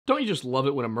Don't you just love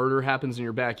it when a murder happens in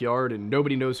your backyard and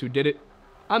nobody knows who did it?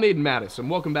 I'm Aiden Mattis, and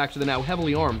welcome back to the now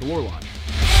heavily armed Lore Lodge.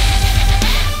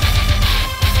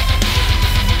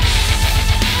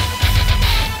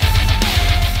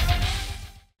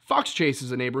 Fox Chase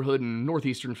is a neighborhood in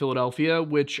northeastern Philadelphia,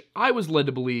 which I was led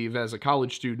to believe as a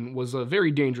college student was a very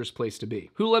dangerous place to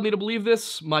be. Who led me to believe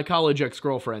this? My college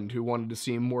ex-girlfriend, who wanted to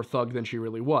seem more thug than she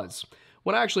really was.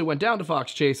 When I actually went down to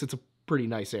Fox Chase, it's a pretty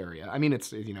nice area. I mean,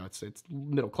 it's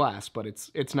middle class, but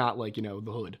it's not like,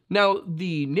 the hood. Now,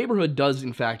 the neighborhood does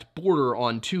in fact border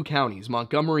on two counties,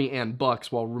 Montgomery and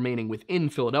Bucks, while remaining within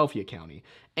Philadelphia County.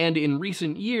 And in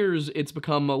recent years, it's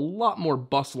become a lot more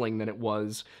bustling than it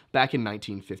was back in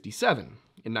 1957.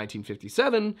 In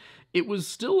 1957, it was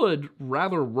still a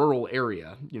rather rural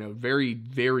area, very,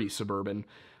 very suburban.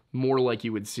 More like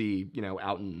you would see,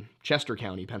 out in Chester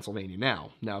County, Pennsylvania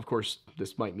now. Now, of course,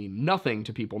 this might mean nothing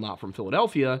to people not from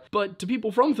Philadelphia, but to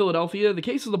people from Philadelphia, the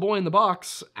case of the boy in the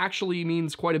box actually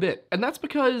means quite a bit. And that's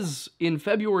because in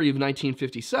February of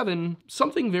 1957,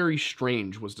 something very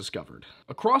strange was discovered.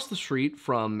 Across the street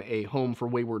from a home for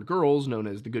wayward girls known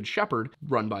as the Good Shepherd,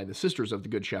 run by the Sisters of the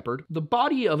Good Shepherd, the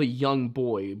body of a young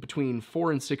boy between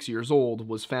 4 and 6 years old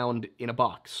was found in a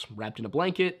box, wrapped in a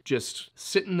blanket, just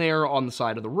sitting there on the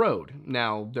side of the road.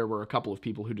 Now, there were a couple of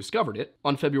people who discovered it.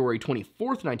 On February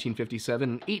 24th, 1957,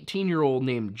 an 18-year-old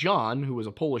named John, who was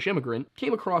a Polish immigrant,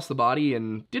 came across the body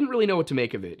and didn't really know what to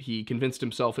make of it. He convinced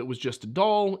himself it was just a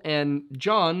doll, and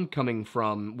John, coming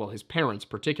from, well, his parents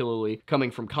particularly,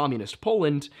 coming from communist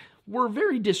Poland, were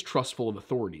very distrustful of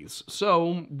authorities,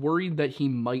 so worried that he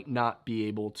might not be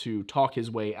able to talk his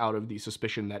way out of the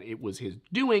suspicion that it was his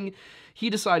doing, he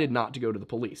decided not to go to the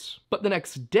police. But the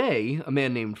next day, a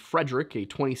man named Frederick, a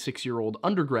 26-year-old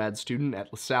undergrad student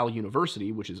at LaSalle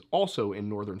University, which is also in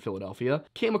northern Philadelphia,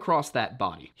 came across that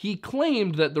body. He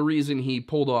claimed that the reason he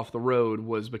pulled off the road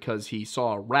was because he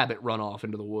saw a rabbit run off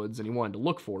into the woods and he wanted to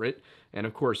look for it. And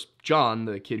of course, John,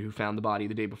 the kid who found the body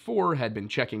the day before, had been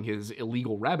checking his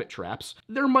illegal rabbit traps.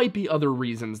 There might be other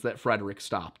reasons that Frederick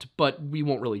stopped, but we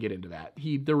won't really get into that.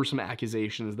 There were some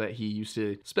accusations that he used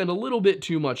to spend a little bit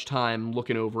too much time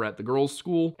looking over at the girls'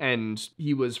 school, and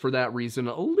he was, for that reason,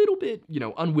 a little bit,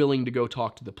 unwilling to go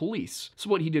talk to the police. So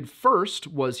what he did first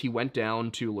was he went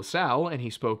down to LaSalle and he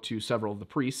spoke to several of the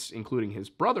priests, including his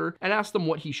brother, and asked them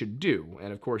what he should do.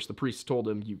 And of course, the priests told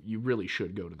him, you really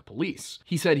should go to the police.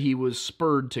 He said he was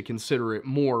spurred to consider it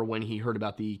more when he heard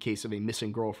about the case of a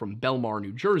missing girl from Belmar,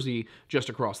 New Jersey, just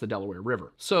across the Delaware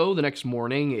River. So the next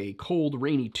morning, a cold,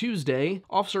 rainy Tuesday,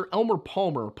 Officer Elmer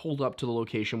Palmer pulled up to the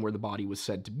location where the body was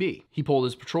said to be. He pulled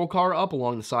his patrol car up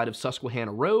along the side of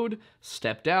Susquehanna Road,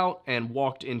 stepped out, and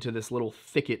walked into this little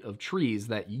thicket of trees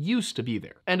that used to be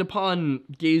there. And upon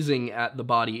gazing at the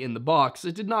body in the box,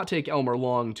 it did not take Elmer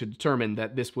long to determine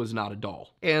that this was not a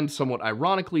doll. And somewhat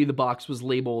ironically, the box was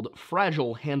labeled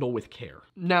 "Fragile, Handle with Care."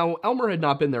 Now, Elmer had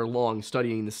not been there long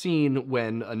studying the scene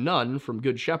when a nun from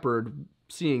Good Shepherd,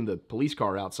 seeing the police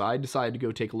car outside, decided to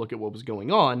go take a look at what was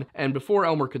going on, and before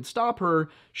Elmer could stop her,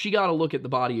 she got a look at the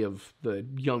body of the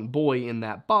young boy in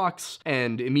that box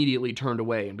and immediately turned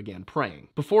away and began praying.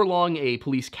 Before long, a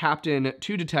police captain,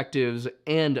 2 detectives,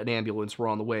 and an ambulance were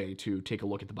on the way to take a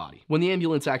look at the body. When the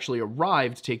ambulance actually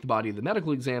arrived to take the body to the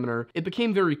medical examiner, it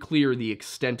became very clear the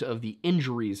extent of the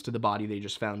injuries to the body they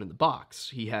just found in the box.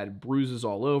 He had bruises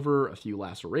all over, a few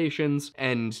lacerations,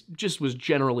 and just was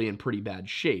generally in pretty bad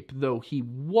shape, though he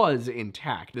was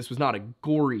intact. This was not a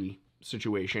gory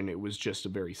situation, it was just a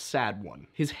very sad one.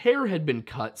 His hair had been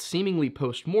cut, seemingly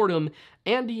post-mortem,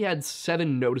 and he had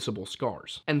 7 noticeable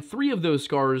scars. And 3 of those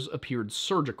scars appeared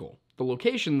surgical. The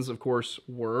locations, of course,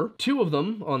 were 2 of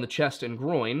them on the chest and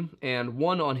groin, and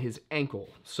 1 on his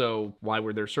ankle. So why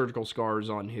were there surgical scars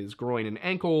on his groin and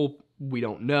ankle? We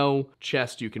don't know.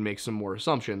 Chest, you can make some more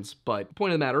assumptions, but the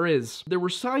point of the matter is, there were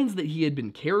signs that he had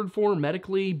been cared for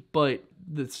medically, but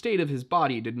the state of his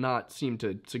body did not seem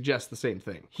to suggest the same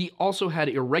thing. He also had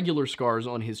irregular scars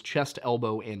on his chest,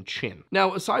 elbow, and chin.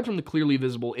 Now, aside from the clearly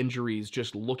visible injuries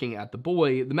just looking at the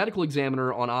boy, the medical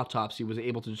examiner on autopsy was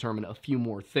able to determine a few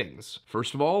more things.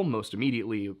 First of all, most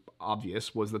immediately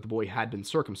obvious, was that the boy had been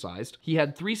circumcised. He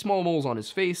had 3 small moles on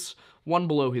his face, 1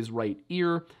 below his right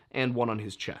ear, and 1 on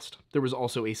his chest. There was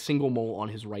also a single mole on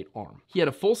his right arm. He had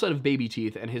a full set of baby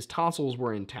teeth, and his tonsils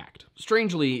were intact.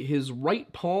 Strangely, his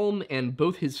right palm and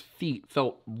both his feet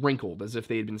felt wrinkled, as if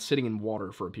they had been sitting in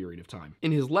water for a period of time.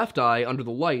 In his left eye, under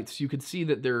the lights, you could see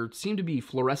that there seemed to be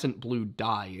fluorescent blue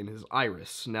dye in his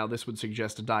iris. Now, this would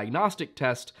suggest a diagnostic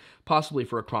test, possibly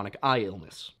for a chronic eye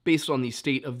illness. Based on the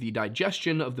state of the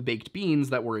digestion of the baked beans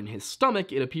that were in his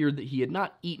stomach, it appeared that he had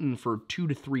not eaten for 2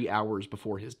 to 3 hours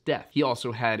before his death. He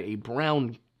also had a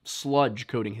brown sludge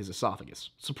coating his esophagus.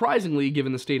 Surprisingly,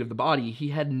 given the state of the body, he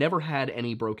had never had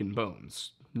any broken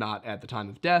bones. Not at the time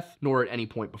of death, nor at any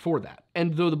point before that.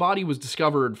 And though the body was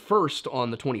discovered first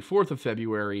on the 24th of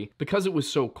February, because it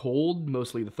was so cold,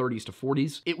 mostly the 30s to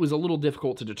 40s, it was a little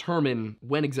difficult to determine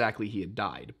when exactly he had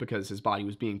died, because his body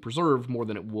was being preserved more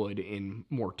than it would in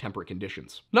more temperate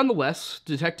conditions. Nonetheless,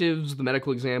 detectives, the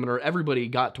medical examiner, everybody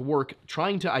got to work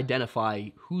trying to identify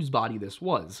whose body this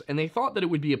was, and they thought that it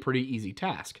would be a pretty easy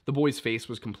task. The boy's face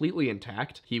was completely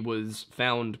intact. He was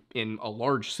found in a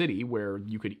large city where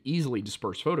you could easily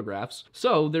disperse photographs,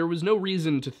 so there was no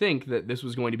reason to think that this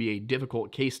was going to be a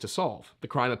difficult case to solve. The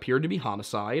crime appeared to be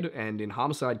homicide, and in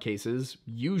homicide cases,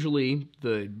 usually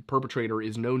the perpetrator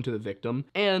is known to the victim,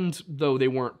 and though they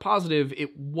weren't positive,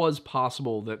 it was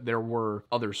possible that there were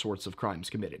other sorts of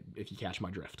crimes committed, if you catch my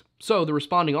drift. So the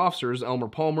responding officers, Elmer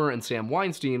Palmer and Sam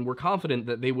Weinstein, were confident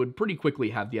that they would pretty quickly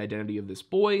have the identity of this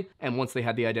boy, and once they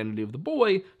had the identity of the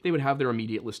boy, they would have their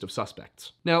immediate list of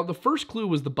suspects. Now, the first clue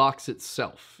was the box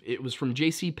itself. It was from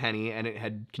JCPenney, and it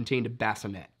had contained a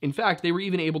bassinet. In fact, they were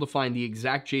even able to find the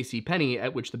exact JCPenney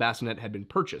at which the bassinet had been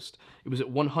purchased. It was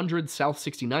at 100 South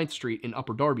 69th Street in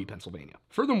Upper Darby, Pennsylvania.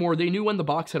 Furthermore, they knew when the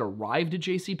box had arrived at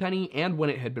JCPenney and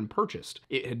when it had been purchased.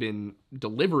 It had been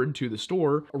delivered to the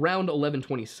store around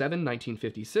 11/27,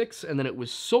 1956, and then it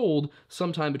was sold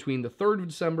sometime between the 3rd of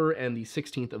December and the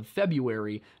 16th of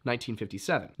February,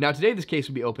 1957. Now, today this case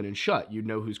would be open and shut. You'd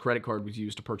know whose credit card was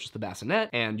used to purchase the bassinet,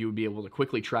 and you would be able to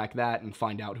quickly track that and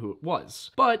find out who it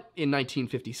was. But in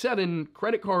 1957,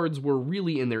 credit cards were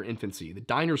really in their infancy. The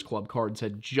Diners Club cards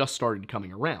had just started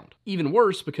coming around. Even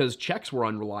worse, because checks were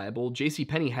unreliable,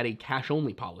 JCPenney had a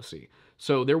cash-only policy.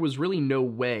 So there was really no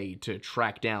way to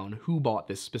track down who bought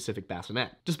this specific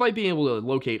bassinet. Despite being able to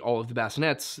locate all of the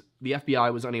bassinets, the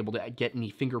FBI was unable to get any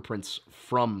fingerprints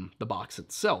from the box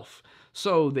itself.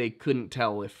 So they couldn't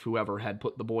tell if whoever had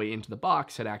put the boy into the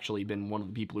box had actually been one of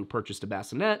the people who purchased a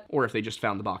bassinet, or if they just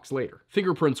found the box later.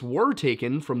 Fingerprints were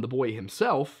taken from the boy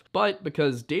himself, but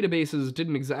because databases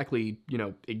didn't exactly,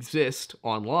 exist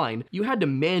online, you had to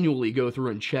manually go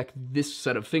through and check this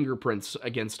set of fingerprints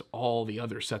against all the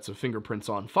other sets of fingerprints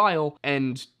on file,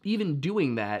 and even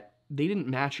doing that, they didn't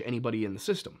match anybody in the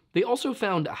system. They also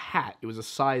found a hat. It was a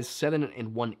size 7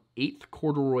 1/8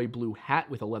 corduroy blue hat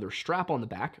with a leather strap on the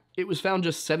back. It was found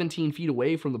just 17 feet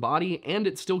away from the body, and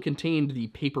it still contained the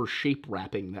paper shape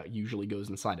wrapping that usually goes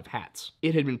inside of hats.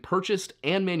 It had been purchased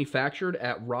and manufactured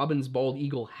at Robbins Bald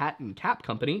Eagle Hat and Cap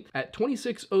Company at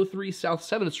 2603 South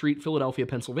 7th Street, Philadelphia,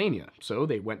 Pennsylvania. So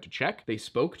they went to check. They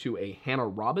spoke to a Hannah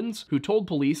Robbins, who told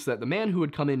police that the man who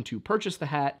had come in to purchase the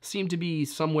hat seemed to be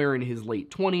somewhere in his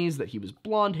late 20s, that he was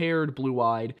blonde-haired,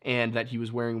 blue-eyed, and that he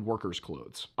was wearing workers'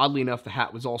 clothes. Oddly enough, the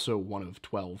hat was also one of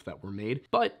 12 that were made,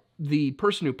 but the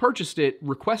person who purchased it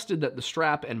requested that the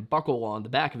strap and buckle on the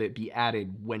back of it be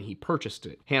added when he purchased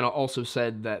it. Hannah also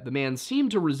said that the man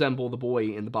seemed to resemble the boy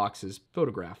in the box's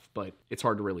photograph, but it's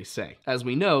hard to really say. As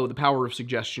we know, the power of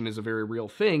suggestion is a very real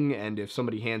thing, and if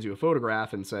somebody hands you a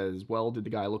photograph and says, well, did the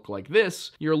guy look like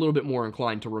this? You're a little bit more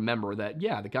inclined to remember that,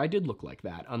 yeah, the guy did look like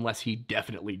that, unless he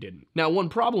definitely didn't. Now, one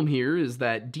problem here is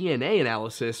that DNA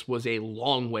analysis was a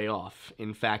long way off.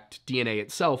 In fact, DNA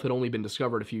itself had only been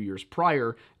discovered a few years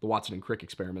prior, the Watson and Crick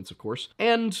experiments, of course,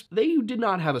 and they did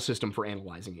not have a system for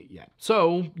analyzing it yet.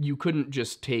 So you couldn't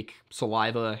just take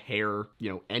saliva, hair,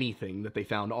 anything that they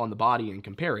found on the body and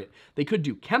compare it. They could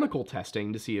do chemical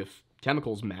testing to see if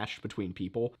chemicals matched between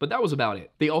people, but that was about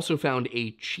it. They also found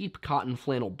a cheap cotton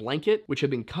flannel blanket, which had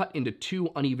been cut into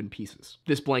 2 uneven pieces.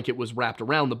 This blanket was wrapped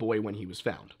around the boy when he was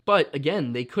found. But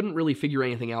again, they couldn't really figure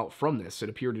anything out from this. It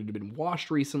appeared to have been washed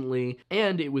recently,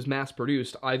 and it was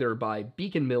mass-produced either by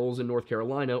Beacon Mills in North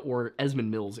Carolina or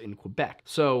Esmond Mills in Quebec.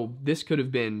 So this could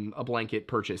have been a blanket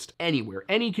purchased anywhere,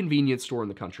 any convenience store in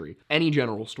the country, any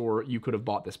general store, you could have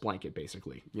bought this blanket,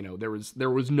 basically. There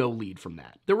was no lead from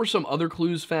that. There were some other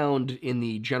clues found in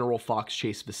the General Fox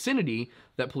Chase vicinity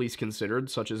that police considered,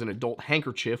 such as an adult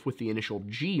handkerchief with the initial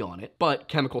G on it, but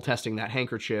chemical testing that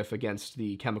handkerchief against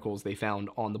the chemicals they found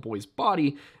on the boy's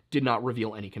body did not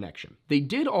reveal any connection. They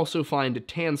did also find a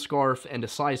tan scarf and a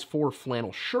size 4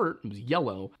 flannel shirt, it was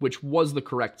yellow, which was the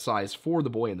correct size for the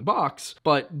boy in the box,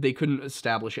 but they couldn't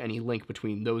establish any link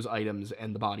between those items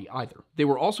and the body either. They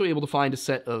were also able to find a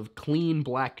set of clean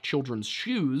black children's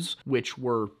shoes, which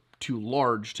were too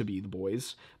large to be the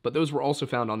boys, but those were also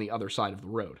found on the other side of the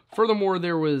road. Furthermore,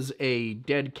 there was a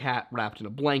dead cat wrapped in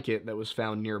a blanket that was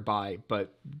found nearby,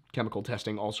 but chemical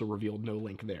testing also revealed no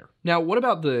link there. Now, what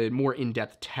about the more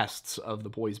in-depth tests of the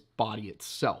boy's body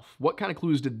itself? What kind of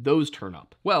clues did those turn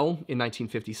up? Well, in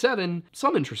 1957,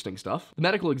 some interesting stuff. The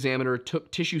medical examiner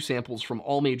took tissue samples from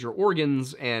all major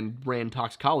organs and ran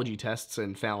toxicology tests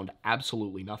and found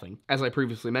absolutely nothing. As I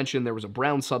previously mentioned, there was a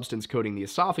brown substance coating the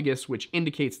esophagus, which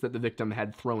indicates that the victim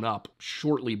had thrown up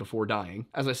shortly before dying.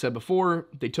 As I said before,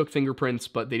 they took fingerprints,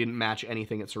 but they didn't match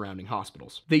anything at surrounding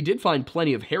hospitals. They did find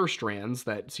plenty of hair strands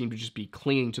that seemed to just be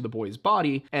clinging to the boy's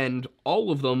body, and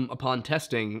all of them, upon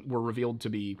testing, were revealed to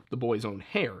be the boy's own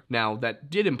hair. Now, that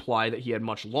did imply that he had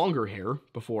much longer hair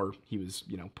before he was,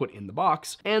 put in the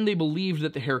box, and they believed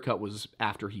that the haircut was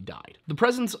after he died. The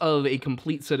presence of a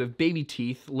complete set of baby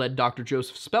teeth led Dr.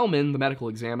 Joseph Spellman, the medical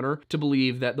examiner, to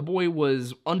believe that the boy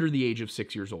was under the age of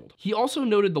 6 years old. He also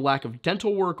noted the lack of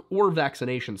dental work or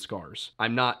vaccination scars.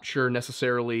 I'm not sure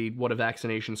necessarily what a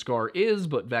vaccination scar is,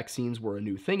 but vaccines were a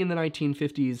new thing in the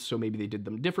 1950s, so maybe they did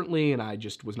them differently, and I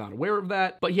just was not aware of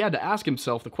that. But he had to ask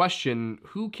himself the question,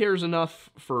 who cares enough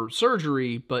for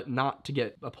surgery, but not to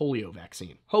get a polio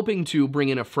vaccine? Hoping to bring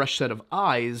in a fresh set of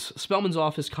eyes, Spellman's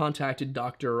office contacted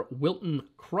Dr. Wilton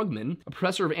Krugman, a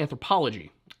professor of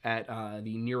anthropology at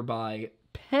the nearby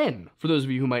Penn. For those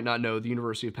of you who might not know, the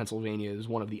University of Pennsylvania is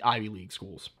one of the Ivy League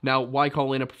schools. Now, why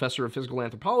call in a professor of physical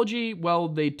anthropology? Well,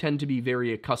 they tend to be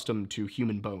very accustomed to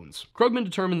human bones. Krugman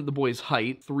determined that the boy's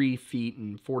height, 3 feet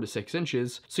and 4 to 6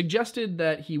 inches, suggested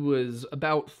that he was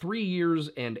about 3 years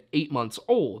and 8 months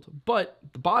old, but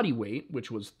the body weight,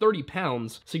 which was 30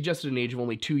 pounds, suggested an age of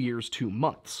only 2 years, 2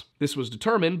 months. This was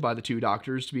determined by the two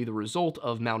doctors to be the result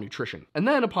of malnutrition. And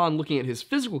then, upon looking at his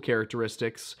physical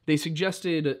characteristics, they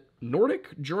suggested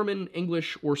Nordic, German,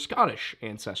 English, or Scottish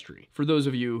ancestry. For those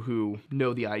of you who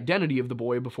know the identity of the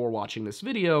boy before watching this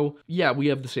video, yeah, we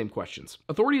have the same questions.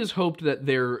 Authorities hoped that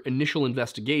their initial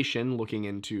investigation, looking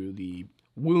into the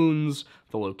wounds,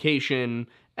 the location,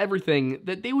 everything,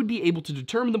 that they would be able to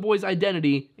determine the boy's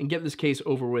identity and get this case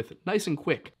over with nice and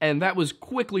quick. And that was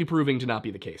quickly proving to not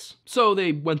be the case. So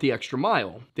they went the extra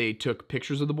mile. They took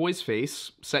pictures of the boy's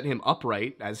face, set him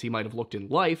upright as he might have looked in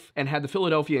life, and had the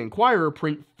Philadelphia Inquirer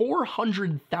print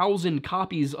 400,000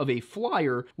 copies of a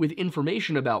flyer with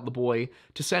information about the boy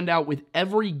to send out with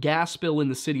every gas bill in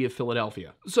the city of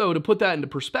Philadelphia. So to put that into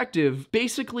perspective,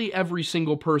 basically every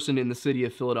single person in the city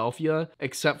of Philadelphia,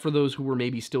 except for those who were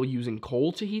maybe still using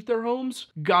coal to heat their homes,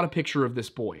 got a picture of this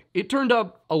boy. It turned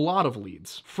up a lot of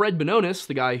leads. Fred Bononis,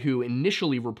 the guy who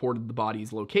initially reported the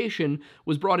body's location,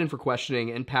 was brought in for questioning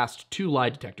and passed 2 lie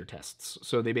detector tests.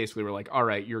 So they basically were like, all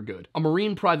right, you're good. A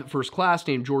Marine private first class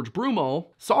named George Broomall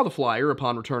saw the flyer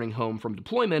upon returning home from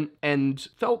deployment and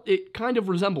felt it kind of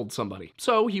resembled somebody.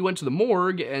 So he went to the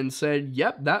morgue and said,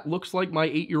 yep, that looks like my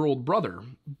 8-year-old brother.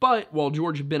 But while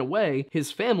George had been away,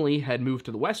 his family had moved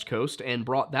to the West Coast and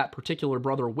brought that particular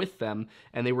brother with them,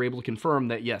 and they were able to confirm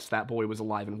that, yes, that boy was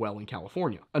alive and well in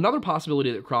California. Another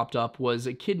possibility that cropped up was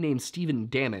a kid named Stephen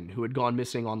Damon, who had gone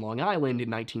missing on Long Island in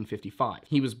 1955.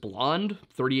 He was blonde,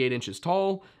 38 inches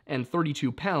tall, and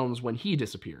 32 pounds when he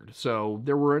disappeared, so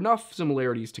there were enough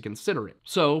similarities to consider it.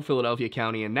 So Philadelphia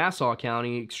County and Nassau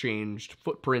County exchanged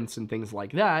footprints and things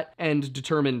like that, and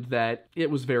determined that it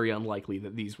was very unlikely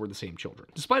that these were the same children.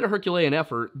 Despite a Herculean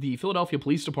effort, the Philadelphia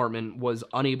Police Department was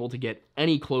unable to get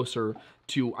any closer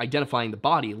to identifying the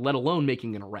body, let alone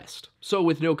making an arrest. So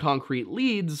with no concrete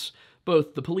leads,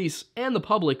 both the police and the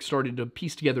public started to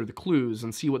piece together the clues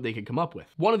and see what they could come up with.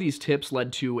 One of these tips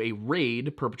led to a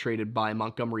raid perpetrated by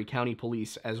Montgomery County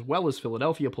Police as well as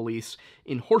Philadelphia Police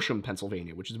in Horsham,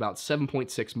 Pennsylvania, which is about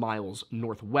 7.6 miles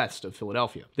northwest of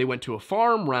Philadelphia. They went to a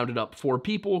farm, rounded up 4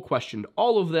 people, questioned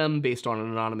all of them based on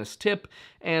an anonymous tip,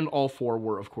 and all 4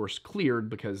 were, of course, cleared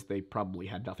because they probably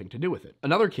had nothing to do with it.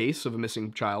 Another case of a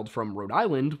missing child from Rhode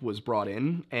Island was brought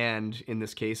in, and in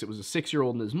this case, it was a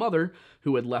 6-year-old and his mother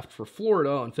who had left for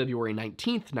Florida on February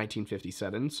 19th,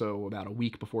 1957, so about a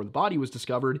week before the body was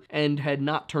discovered, and had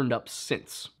not turned up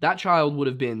since. That child would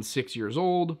have been 6 years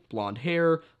old, blonde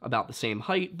hair, about the same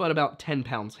height, but about 10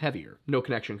 pounds heavier. No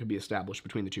connection could be established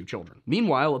between the 2 children.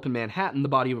 Meanwhile, up in Manhattan, the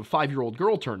body of a 5-year-old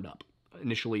girl turned up.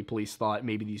 Initially, police thought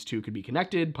maybe these two could be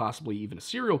connected, possibly even a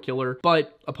serial killer,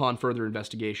 but upon further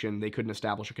investigation, they couldn't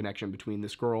establish a connection between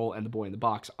this girl and the boy in the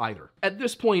box either. At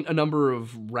this point, a number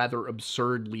of rather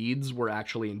absurd leads were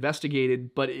actually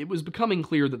investigated, but it was becoming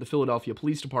clear that the Philadelphia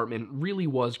Police Department really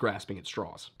was grasping at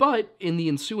straws. But in the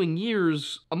ensuing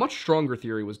years, a much stronger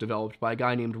theory was developed by a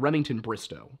guy named Remington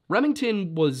Bristow.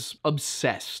 Remington was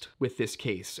obsessed with this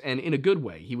case, and in a good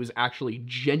way. He was actually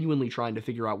genuinely trying to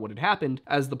figure out what had happened,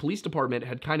 as the police department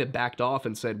had kind of backed off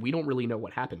and said, we don't really know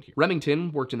what happened here.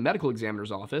 Remington worked in the medical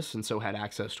examiner's office, and so had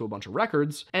access to a bunch of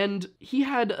records, and he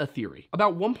had a theory.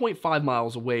 About 1.5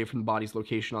 miles away from the body's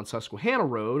location on Susquehanna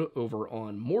Road, over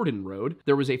on Morden Road,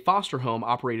 there was a foster home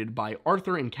operated by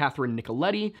Arthur and Catherine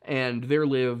Nicoletti, and there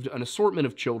lived an assortment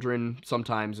of children,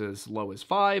 sometimes as low as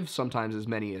 5, sometimes as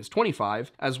many as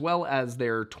 25, as well as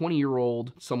their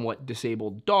 20-year-old, somewhat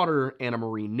disabled daughter, Anna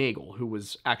Marie Nagel, who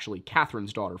was actually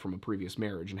Catherine's daughter from a previous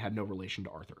marriage and had no relation to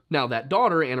Arthur. Now, that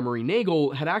daughter, Anna Marie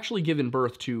Nagel, had actually given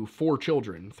birth to 4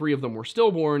 children. 3 of them were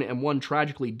stillborn, and 1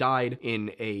 tragically died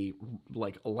in a,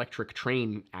 electric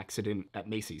train accident at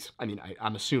Macy's. I mean,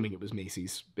 I'm assuming it was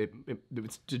Macy's. It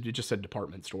just said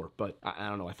department store, but I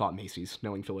don't know, I thought Macy's,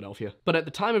 knowing Philadelphia. But at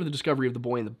the time of the discovery of the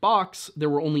boy in the box, there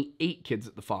were only 8 kids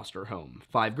at the foster home,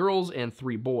 5 girls and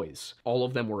 3 boys. All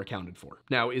of them were accounted for.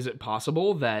 Now, is it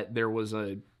possible that there was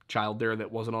a child there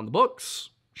that wasn't on the books?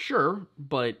 Sure,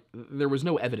 but there was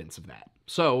no evidence of that.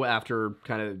 So, after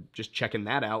kind of just checking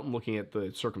that out and looking at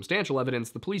the circumstantial evidence,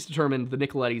 the police determined the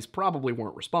Nicolettis probably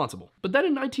weren't responsible. But then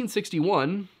in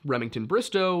 1961, Remington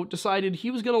Bristow decided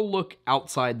he was going to look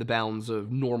outside the bounds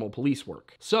of normal police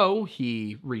work. So,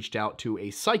 he reached out to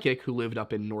a psychic who lived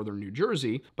up in northern New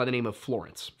Jersey by the name of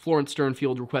Florence. Florence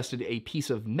Sternfield requested a piece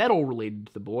of metal related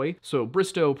to the boy, so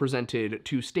Bristow presented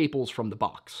 2 staples from the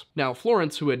box. Now,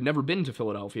 Florence, who had never been to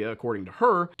Philadelphia, according to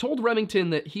her, told Remington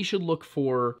that he should look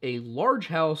for a large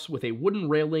house with a wooden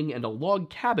railing and a log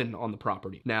cabin on the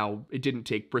property. Now, it didn't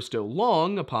take Bristow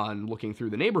long upon looking through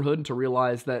the neighborhood to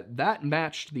realize that that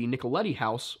matched the Nicoletti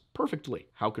house perfectly.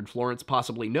 How could Florence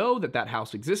possibly know that that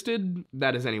house existed?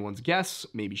 That is anyone's guess.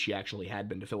 Maybe she actually had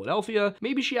been to Philadelphia.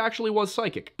 Maybe she actually was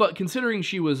psychic. But considering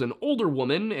she was an older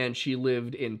woman and she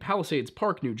lived in Palisades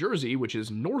Park, New Jersey, which is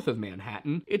north of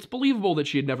Manhattan, it's believable that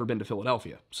she had never been to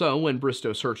Philadelphia. So when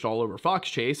Bristow searched all over Fox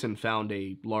Chase and found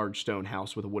a large stone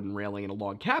house with a wooden railing and a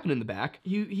log cabin in the back,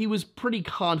 he was pretty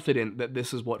confident that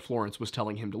this is what Florence was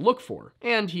telling him to look for.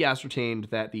 And he ascertained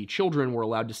that the children were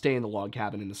allowed to stay in the log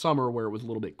cabin in the summer where it was a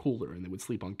little bit cooler, and they would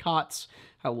sleep on cots,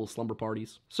 have little slumber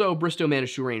parties. So Bristow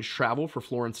managed to arrange travel for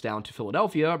Florence down to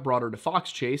Philadelphia, brought her to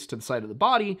Fox Chase to the site of the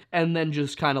body, and then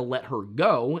just kind of let her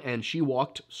go, and she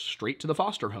walked straight to the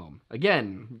foster home.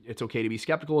 Again, it's okay to be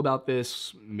skeptical about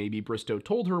this. Maybe Bristow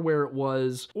told her where it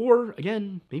was, or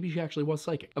again, maybe she actually was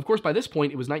psychic. Of course, by this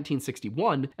point, it was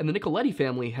 1961, and the Nicoletti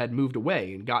family had moved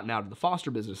away and gotten out of the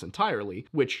foster business entirely,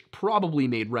 which probably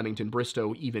made Remington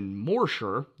Bristow even more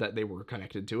sure that they were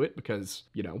connected to it, because,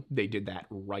 they did that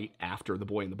right after the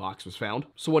boy in the box was found.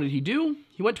 So what did he do?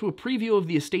 He went to a preview of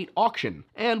the estate auction,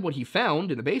 and what he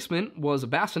found in the basement was a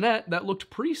bassinet that looked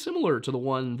pretty similar to the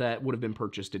one that would have been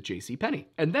purchased at JCPenney.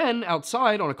 And then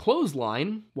outside on a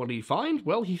clothesline, what did he find?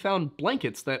 Well, he found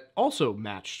blankets that also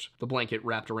matched the blanket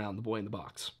wrapped around the boy in the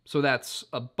box. So that's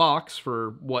a box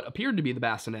for what appeared to be the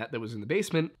bassinet that was in the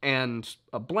basement, and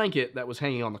a blanket that was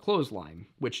hanging on the clothesline,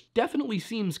 which definitely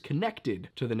seems connected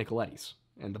to the Nicolettis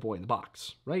and the boy in the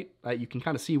box, right? You can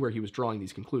kind of see where he was drawing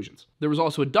these conclusions. There was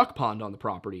also a duck pond on the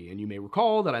property, and you may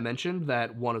recall that I mentioned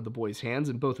that one of the boy's hands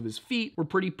and both of his feet were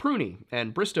pretty pruny,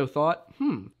 and Bristow thought,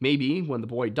 maybe when the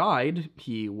boy died,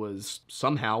 he was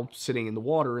somehow sitting in the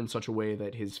water in such a way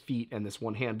that his feet and this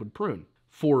one hand would prune.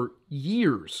 For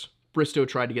years, Bristow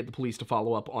tried to get the police to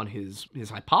follow up on his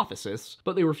hypothesis,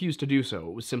 but they refused to do so.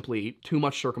 It was simply too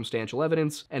much circumstantial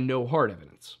evidence and no hard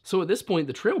evidence. So at this point,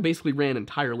 the trail basically ran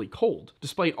entirely cold.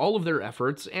 Despite all of their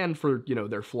efforts, and for,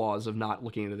 their flaws of not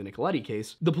looking into the Nicoletti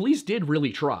case, the police did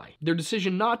really try. Their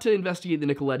decision not to investigate the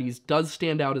Nicolettis does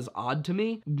stand out as odd to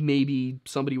me. Maybe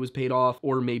somebody was paid off,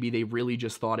 or maybe they really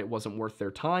just thought it wasn't worth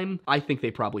their time. I think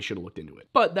they probably should have looked into it.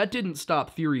 But that didn't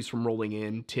stop theories from rolling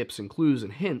in, tips and clues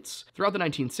and hints. Throughout the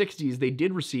 1960s, they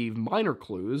did receive minor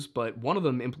clues, but one of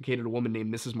them implicated a woman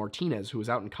named Mrs. Martinez who was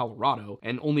out in Colorado,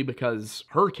 and only because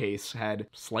her case had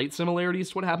slight similarities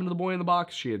to what happened to the boy in the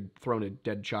box. She had thrown a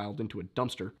dead child into a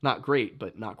dumpster. Not great,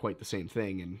 but not quite the same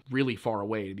thing, and really far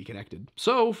away to be connected.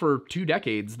 So, for 2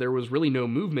 decades, there was really no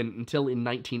movement until in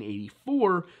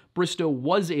 1984, Bristow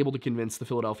was able to convince the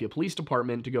Philadelphia Police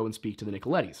Department to go and speak to the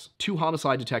Nicolettis. 2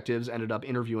 homicide detectives ended up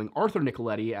interviewing Arthur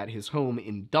Nicoletti at his home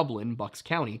in Dublin, Bucks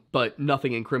County, but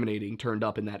nothing incriminating turned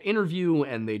up in that interview,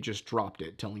 and they just dropped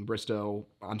it, telling Bristow,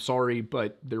 "I'm sorry,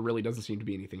 but there really doesn't seem to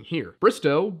be anything here."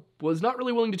 Bristow was not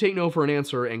really willing to take no for an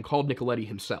answer and called Nicoletti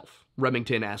himself.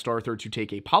 Remington asked Arthur to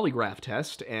take a polygraph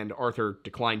test, and Arthur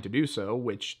declined to do so,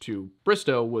 which to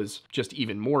Bristow was just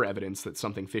even more evidence that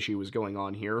something fishy was going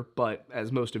on here. But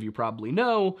as most of you probably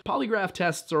know, polygraph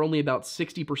tests are only about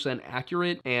 60%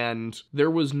 accurate, and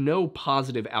there was no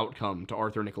positive outcome to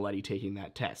Arthur Nicoletti taking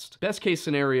that test. Best case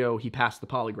scenario, he passed the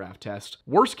polygraph test.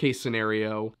 Worst case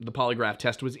scenario, the polygraph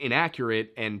test was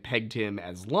inaccurate and pegged him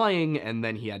as lying, and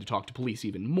then he had to talk to police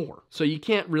even more. So you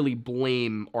can't really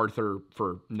blame Arthur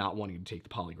for not wanting to take the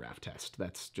polygraph test.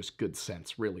 That's just good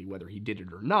sense, really, whether he did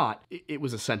it or not. It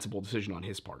was a sensible decision on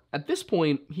his part. At this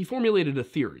point, he formulated a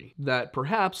theory that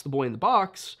perhaps the boy in the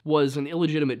box was an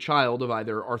illegitimate child of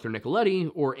either Arthur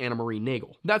Nicoletti or Anna Marie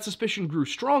Nagel. That suspicion grew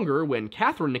stronger when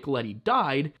Catherine Nicoletti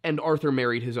died and Arthur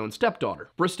married his own stepdaughter.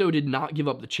 Bristow did not give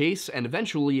up the chase, and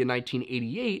eventually in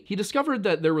 1988, he discovered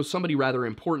that there was somebody rather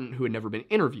important who had never been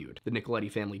interviewed, the Nicoletti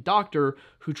family doctor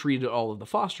who treated all of the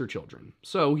foster children.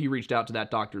 So he reached out to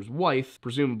that doctor's wife,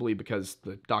 presumably because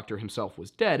the doctor himself was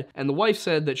dead, and the wife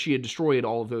said that she had destroyed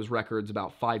all of those records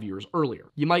about 5 years earlier.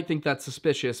 You might think that's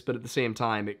suspicious, but at the same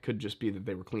time, it could just be that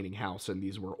they were cleaning house and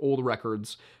these were old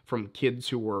records from kids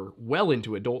who were well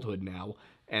into adulthood now,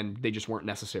 and they just weren't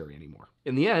necessary anymore.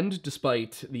 In the end,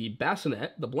 despite the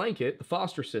bassinet, the blanket, the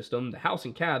foster system, the house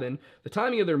and cabin, the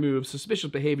timing of their moves, suspicious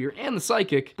behavior, and the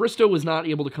psychic, Bristow was not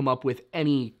able to come up with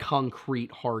any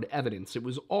concrete hard evidence. It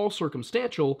was all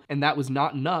circumstantial, and that was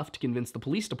not enough to convince the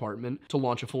police department to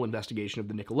launch a full investigation of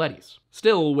the Nicolettis.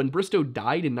 Still, when Bristow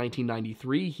died in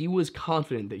 1993, he was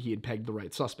confident that he had pegged the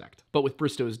right suspect. But with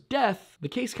Bristow's death, the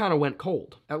case kind of went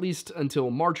cold, at least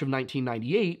until March of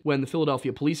 1998, when the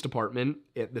Philadelphia Police Department,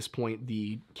 at this point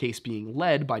the case being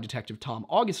led by Detective Tom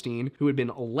Augustine, who had been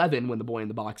 11 when the Boy in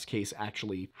the Box case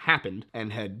actually happened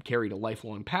and had carried a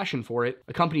lifelong passion for it,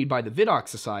 accompanied by the Vidocq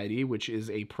Society, which is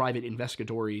a private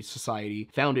investigatory society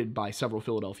founded by several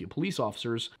Philadelphia police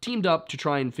officers, teamed up to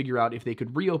try and figure out if they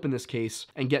could reopen this case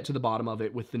and get to the bottom of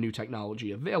it with the new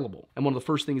technology available. And one of the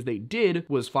first things they did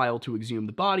was file to exhume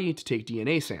the body to take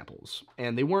DNA samples.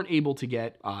 And they weren't able to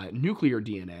get nuclear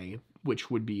DNA,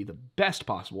 which would be the best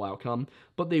possible outcome,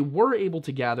 but they were able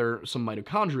to gather some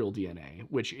mitochondrial DNA,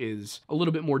 which is a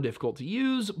little bit more difficult to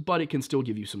use, but it can still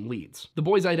give you some leads. The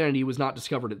boy's identity was not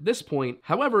discovered at this point.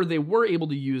 However, they were able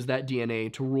to use that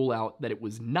DNA to rule out that it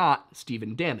was not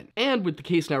Stephen Damon. And with the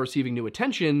case now receiving new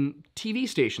attention, TV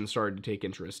stations started to take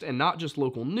interest, and not just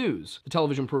local news. The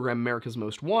television program America's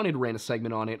Most Wanted ran a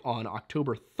segment on it on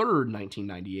October 3rd,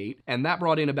 1998, and that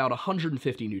brought in about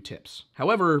 150 new tips.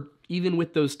 However, even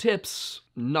with those tips,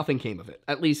 nothing came of it.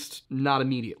 At least, not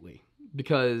immediately.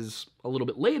 Because a little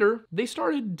bit later, they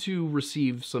started to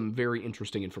receive some very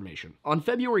interesting information. On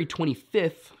February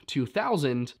 25th,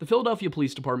 2000, the Philadelphia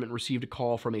Police Department received a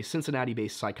call from a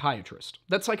Cincinnati-based psychiatrist.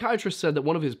 That psychiatrist said that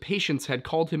one of his patients had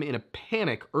called him in a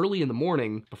panic early in the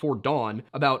morning, before dawn,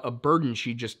 about a burden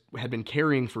she just had been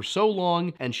carrying for so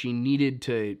long, and she needed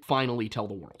to finally tell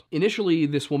the world. Initially,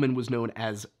 this woman was known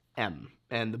as M,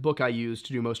 and the book I used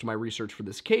to do most of my research for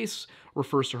this case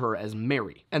refers to her as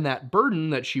Mary. And that burden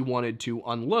that she wanted to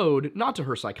unload, not to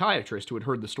her psychiatrist who had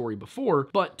heard the story before,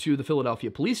 but to the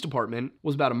Philadelphia Police Department,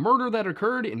 was about a murder that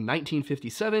occurred in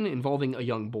 1957 involving a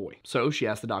young boy. So she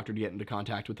asked the doctor to get into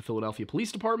contact with the Philadelphia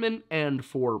Police Department, and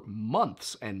for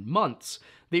months and months,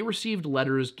 they received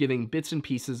letters giving bits and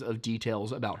pieces of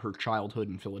details about her childhood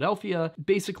in Philadelphia,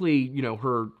 basically,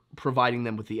 her providing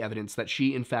them with the evidence that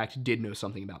she, in fact, did know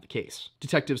something about the case.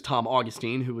 Detectives Tom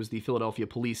Augustine, who was the Philadelphia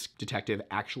police detective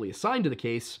actually assigned to the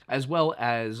case, as well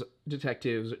as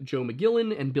detectives Joe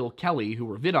McGillen and Bill Kelly, who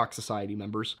were Vidocq Society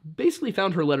members, basically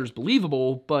found her letters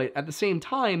believable, but at the same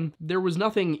time, there was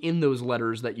nothing in those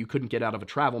letters that you couldn't get out of a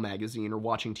travel magazine or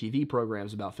watching TV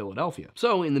programs about Philadelphia.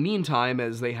 So in the meantime,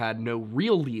 as they had no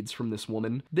real leads from this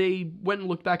woman, they went and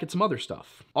looked back at some other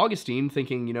stuff. Augustine,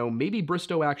 thinking, maybe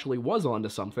Bristow actually was onto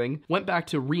something, went back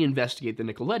to reinvestigate the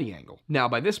Nicoletti angle. Now,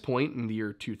 by this point, in the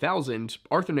year 2000,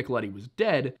 Arthur Nicoletti was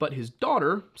dead, but his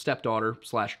daughter,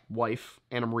 stepdaughter/wife,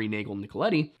 Anna Marie Nagel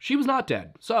Nicoletti, she was not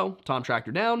dead. So Tom tracked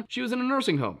her down. She was in a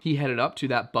nursing home. He headed up to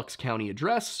that Bucks County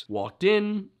address, walked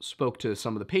in, spoke to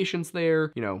some of the patients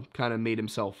there, kind of made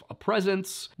himself a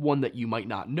presence, one that you might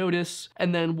not notice,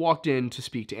 and then walked in to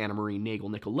speak to Anna Marie Nagel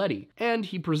Nicoletti. And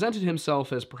he presented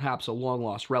himself as perhaps a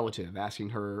long-lost relative, asking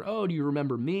her, "Oh, do you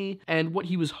remember me?" And what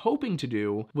he was hoping to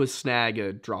do was snag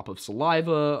a drop of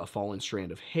saliva, a fallen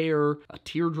strand of hair, a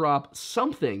teardrop,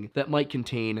 something that might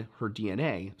contain her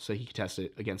DNA, so he could test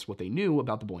it against what they knew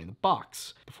about the boy in the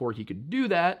box. Before he could do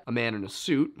that, a man in a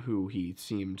suit, who he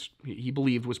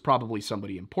believed was probably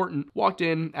somebody important, walked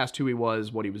in, asked who he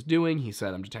was, what he was doing. He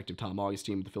said, "I'm Detective Tom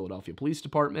Augustine with the Philadelphia Police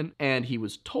Department," and he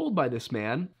was told by this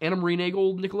man, Anna Marie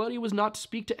Nagel Nicoletti was not to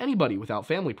speak to anybody without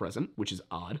family present, which is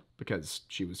odd, because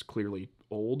she was clearly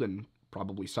old and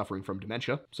probably suffering from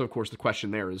dementia. So of course the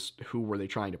question there is, who were they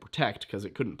trying to protect? Because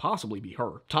it couldn't possibly be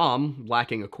her. Tom,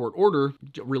 lacking a court order,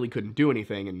 really couldn't do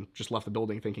anything and just left the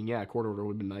building thinking, yeah, a court order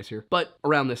would have been nice here. But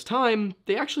around this time,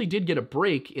 they actually did get a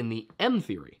break in the M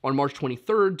theory. On March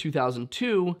 23rd,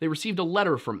 2002, they received a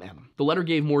letter from M. The letter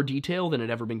gave more detail than had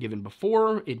ever been given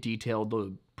before. It detailed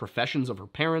the professions of her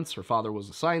parents. Her father was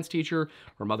a science teacher,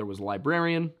 her mother was a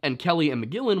librarian, and Kelly and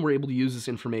McGillen were able to use this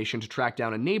information to track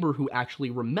down a neighbor who actually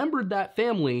remembered that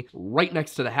family right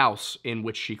next to the house in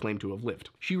which she claimed to have lived.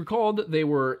 She recalled that they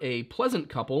were a pleasant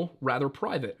couple, rather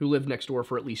private, who lived next door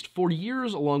for at least 40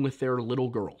 years along with their little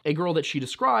girl, a girl that she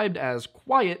described as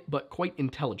quiet but quite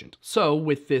intelligent. So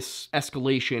with this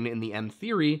escalation in the M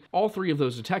theory, all three of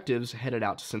those detectives headed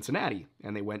out to Cincinnati,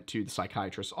 and they went to the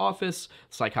psychiatrist's office.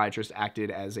 The psychiatrist acted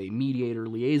as a mediator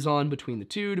liaison between the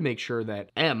two to make sure that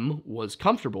M was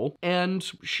comfortable, and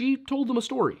she told them a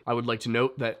story. I would like to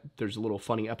note that there's a little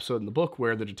funny episode in the book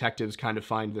where the detectives kind of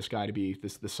find this guy to be,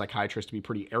 this psychiatrist to be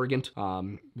pretty arrogant.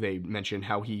 They mention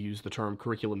how he used the term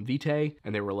curriculum vitae,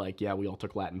 and they were like, yeah, we all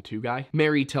took Latin too, guy.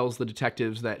 Mary tells the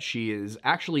detectives that she is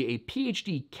actually a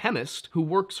PhD chemist who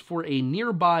works for a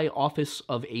nearby office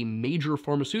of a major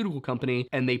pharmaceutical company,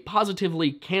 and they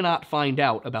positively cannot find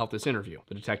out about this interview.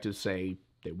 The detectives say,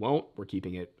 they won't. We're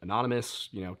keeping it anonymous.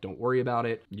 Don't worry about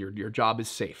it. Your job is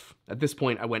safe. At this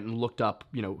point, I went and looked up,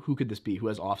 who could this be? Who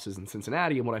has offices in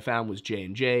Cincinnati? And what I found was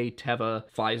J&J, Teva,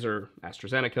 Pfizer,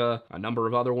 AstraZeneca, a number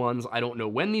of other ones. I don't know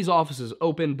when these offices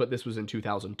opened, but this was in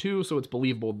 2002, so it's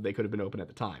believable that they could have been open at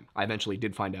the time. I eventually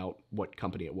did find out what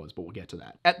company it was, but we'll get to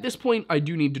that. At this point, I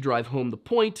do need to drive home the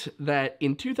point that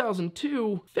in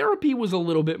 2002, therapy was a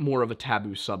little bit more of a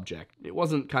taboo subject. It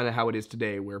wasn't kind of how it is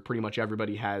today, where pretty much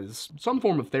everybody has some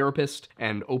form of therapist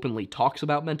and openly talks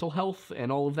about mental health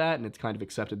and all of that, and it's kind of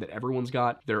accepted that everyone's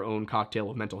got their own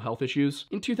cocktail of mental health issues.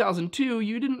 In 2002,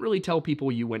 you didn't really tell people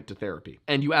you went to therapy,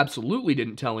 and you absolutely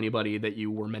didn't tell anybody that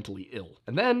you were mentally ill.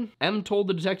 And then M told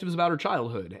the detectives about her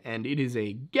childhood, and it is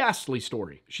a ghastly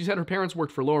story. She said her parents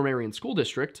worked for Lower Merion School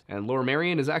District, and Lower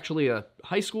Merion is actually a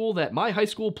high school that my high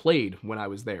school played when I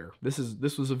was there. This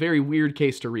was a very weird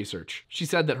case to research. She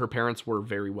said that her parents were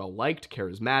very well liked,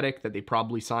 charismatic, that they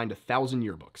probably signed 1,000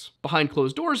 yearbooks. Behind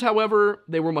closed doors, however,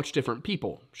 they were much different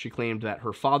people. She claimed that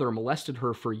her father molested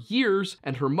her for years,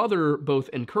 and her mother both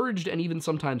encouraged and even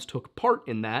sometimes took part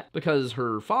in that because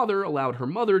her father allowed her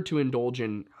mother to indulge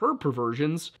in her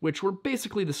perversions, which were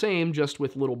basically the same, just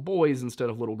with little boys instead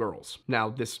of little girls. Now,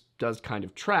 this does kind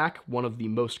of track. One of the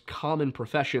most common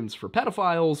professions for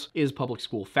pedophiles is public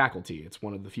school faculty. It's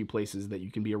one of the few places that you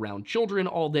can be around children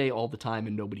all day, all the time,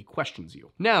 and nobody questions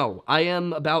you. Now, I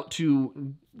am about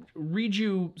to read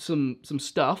you some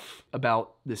stuff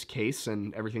about this case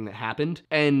and everything that happened,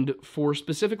 and for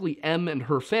specifically M and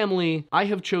her family, I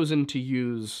have chosen to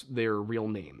use their real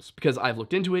names because I've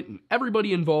looked into it and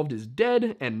everybody involved is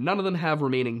dead and none of them have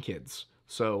remaining kids.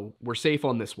 So we're safe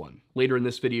on this one. Later in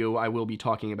this video, I will be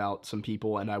talking about some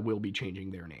people and I will be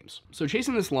changing their names. So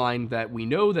chasing this line that we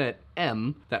know that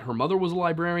M, that her mother was a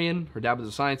librarian, her dad was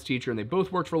a science teacher, and they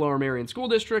both worked for Lower Merion School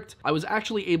District, I was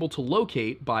actually able to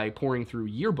locate, by poring through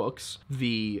yearbooks,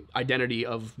 the identity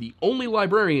of the only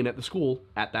librarian at the school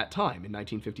at that time in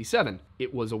 1957.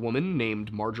 It was a woman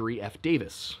named Marjorie F.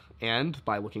 Davis. And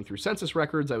by looking through census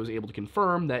records, I was able to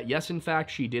confirm that yes, in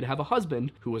fact, she did have a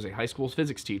husband who was a high school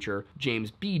physics teacher, James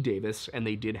B. Davis, and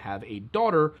they did have a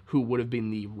daughter who would have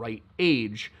been the right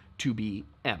age to be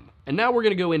M. And now we're going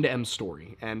to go into M's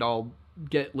story, and I'll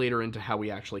get later into how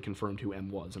we actually confirmed who M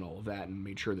was and all of that and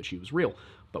made sure that she was real.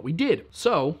 But we did.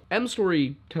 So, M's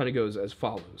story kind of goes as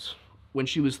follows. When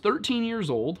she was 13 years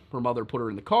old, her mother put her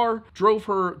in the car, drove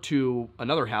her to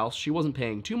another house. She wasn't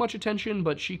paying too much attention,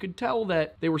 but she could tell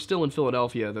that they were still in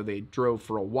Philadelphia, though they drove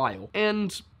for a while.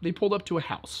 And they pulled up to a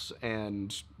house,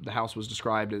 and the house was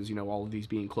described as, all of these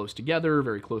being close together,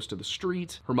 very close to the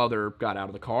street. Her mother got out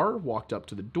of the car, walked up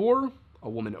to the door. A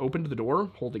woman opened the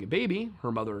door, holding a baby.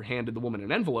 Her mother handed the woman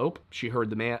an envelope. She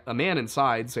heard a man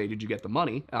inside say, "Did you get the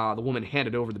money?" The woman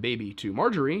handed over the baby to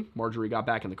Marjorie. Marjorie got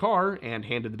back in the car and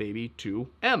handed the baby to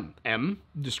M. M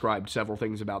described several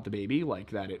things about the baby, like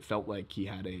that it felt like he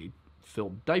had a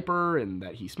filled diaper and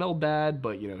that he smelled bad,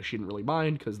 but she didn't really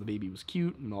mind because the baby was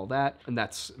cute and all that. And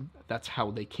that's how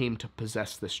they came to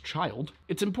possess this child.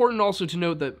 It's important also to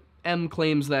note that M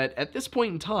claims that at this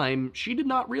point in time, she did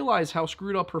not realize how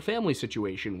screwed up her family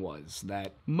situation was,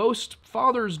 that most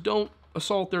fathers don't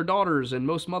assault their daughters and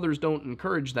most mothers don't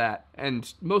encourage that,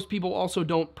 and most people also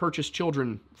don't purchase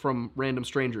children from random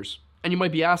strangers. And you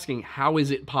might be asking, how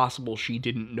is it possible she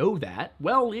didn't know that?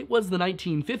 Well, it was the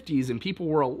 1950s and people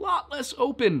were a lot less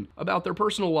open about their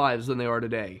personal lives than they are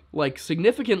today. Like,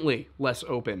 significantly less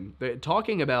open.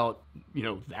 Talking about,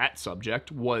 that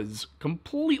subject was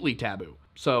completely taboo.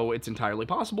 So it's entirely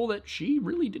possible that she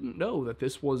really didn't know that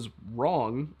this was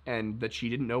wrong and that she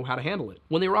didn't know how to handle it.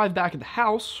 When they arrived back at the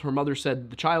house, her mother said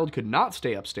the child could not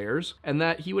stay upstairs and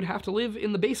that he would have to live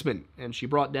in the basement. And she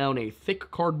brought down a thick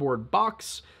cardboard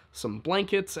box, some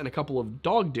blankets, and a couple of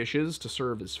dog dishes to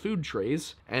serve as food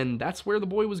trays. And that's where the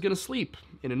boy was going to sleep,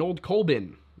 in an old coal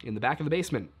bin in the back of the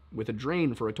basement, with a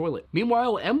drain for a toilet.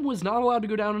 Meanwhile, M was not allowed to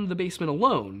go down into the basement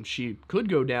alone. She could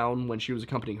go down when she was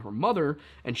accompanying her mother,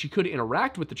 and she could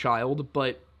interact with the child,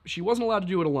 but she wasn't allowed to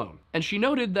do it alone. And she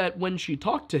noted that when she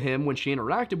talked to him, when she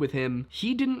interacted with him,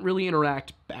 he didn't really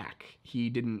interact back. He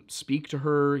didn't speak to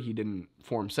her, he didn't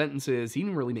form sentences, he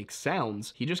didn't really make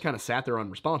sounds, he just kind of sat there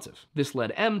unresponsive. This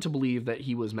led M to believe that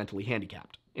he was mentally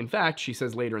handicapped. In fact, she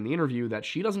says later in the interview that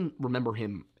she doesn't remember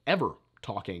him ever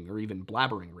talking or even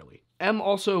blabbering, really. M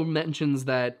also mentions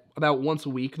that about once a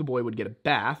week the boy would get a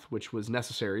bath, which was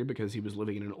necessary because he was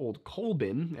living in an old coal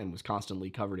bin and was constantly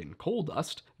covered in coal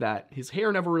dust, that his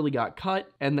hair never really got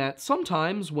cut, and that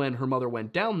sometimes when her mother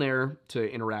went down there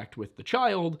to interact with the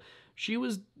child, she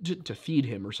was to feed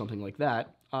him or something like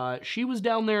that, she was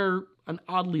down there an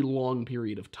oddly long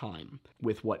period of time.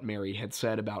 With what Mary had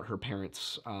said about her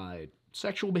parents'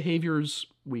 sexual behaviors,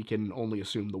 we can only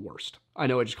assume the worst. I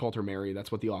know I just called her Mary.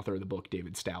 That's what the author of the book,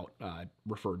 David Stout,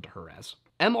 referred to her as.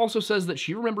 M also says that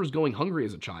she remembers going hungry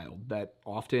as a child, that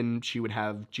often she would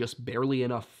have just barely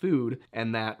enough food,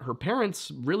 and that her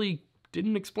parents really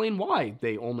didn't explain why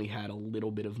they only had a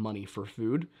little bit of money for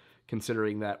food,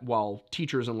 considering that while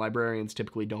teachers and librarians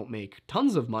typically don't make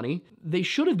tons of money, they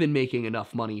should have been making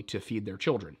enough money to feed their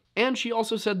children. And she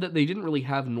also said that they didn't really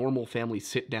have normal family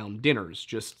sit-down dinners,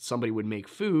 just somebody would make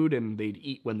food and they'd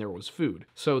eat when there was food.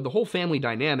 So the whole family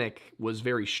dynamic was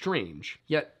very strange.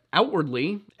 Yet,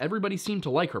 outwardly, everybody seemed to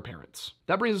like her parents.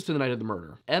 That brings us to the night of the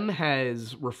murder. M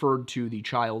has referred to the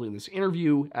child in this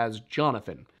interview as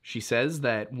Jonathan. She says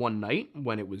that one night,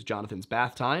 when it was Jonathan's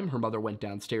bath time, her mother went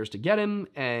downstairs to get him,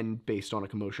 and based on a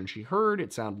commotion she heard,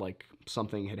 it sounded like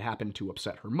something had happened to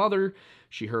upset her mother.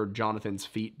 She heard Jonathan's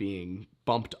feet being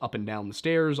bumped up and down the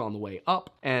stairs on the way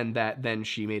up, and that then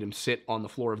she made him sit on the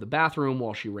floor of the bathroom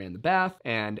while she ran the bath,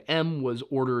 and M was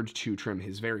ordered to trim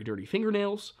his very dirty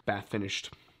fingernails. Bath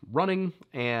finished running,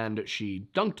 and she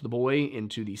dunked the boy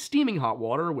into the steaming hot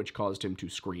water, which caused him to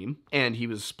scream, and he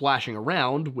was splashing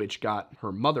around, which got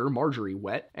her mother, Marjorie,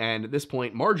 wet, and at this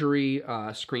point, Marjorie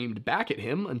screamed back at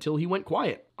him until he went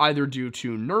quiet. Either due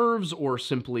to nerves or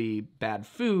simply bad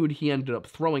food, he ended up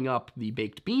throwing up the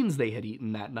baked beans they had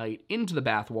eaten that night into the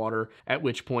bathwater, at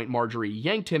which point Marjorie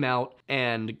yanked him out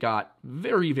and got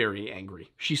very, very angry.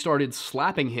 She started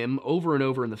slapping him over and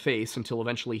over in the face until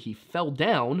eventually he fell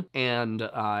down and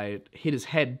hit his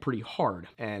head pretty hard.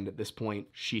 And at this point,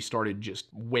 she started just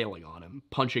wailing on him,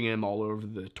 punching him all over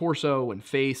the torso and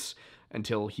face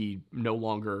until he no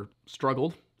longer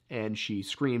struggled, and she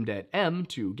screamed at M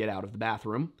to get out of the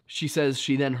bathroom. She says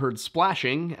she then heard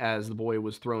splashing as the boy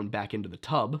was thrown back into the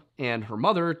tub, and her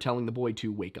mother telling the boy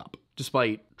to wake up.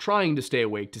 Despite trying to stay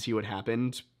awake to see what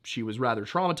happened, she was rather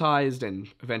traumatized and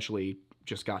eventually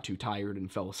just got too tired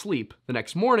and fell asleep. The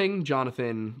next morning,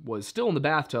 Jonathan was still in the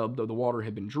bathtub, though the water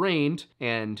had been drained,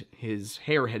 and his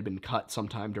hair had been cut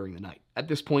sometime during the night. At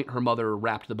this point, her mother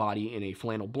wrapped the body in a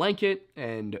flannel blanket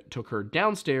and took her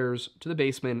downstairs to the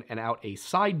basement and out a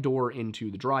side door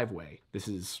into the driveway. This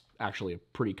is actually a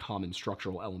pretty common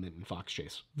structural element in Fox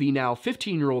Chase. The now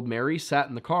 15-year-old Mary sat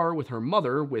in the car with her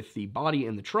mother with the body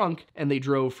in the trunk, and they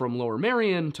drove from Lower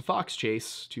Merion to Fox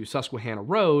Chase to Susquehanna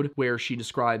Road, where she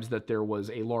describes that there was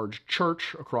a large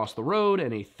church across the road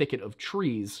and a thicket of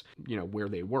trees, where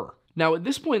they were. Now, at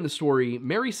this point in the story,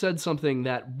 Mary said something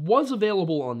that was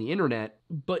available on the internet,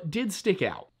 but did stick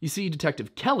out. You see,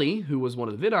 Detective Kelly, who was one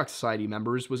of the Vidocq Society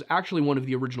members, was actually one of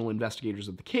the original investigators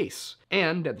of the case.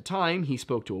 And at the time, he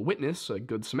spoke to a witness, a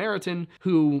Good Samaritan,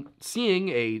 who, seeing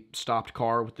a stopped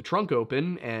car with the trunk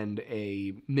open and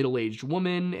a middle-aged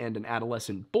woman and an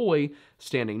adolescent boy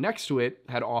standing next to it,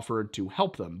 had offered to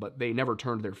help them, but they never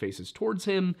turned their faces towards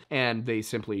him, and they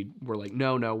simply were like,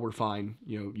 no, we're fine,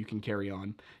 you can carry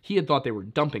on. He had thought they were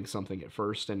dumping something at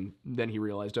first, and then he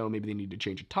realized, maybe they need to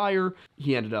change a tire.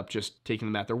 He ended up just taking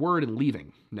them at their word and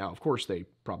leaving. Now, of course, they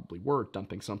probably were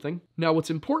dumping something. Now,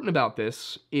 what's important about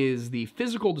this is the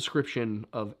physical description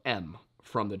of M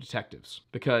from the detectives,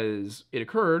 because it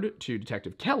occurred to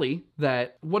Detective Kelly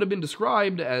that what had been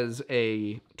described as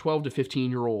a 12 to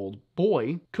 15-year-old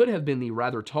boy could have been the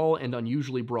rather tall and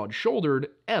unusually broad-shouldered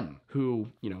M, who,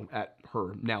 at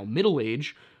her now middle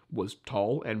age, was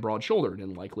tall and broad-shouldered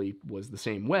and likely was the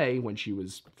same way when she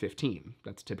was 15.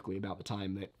 That's typically about the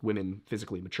time that women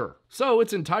physically mature. So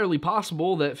it's entirely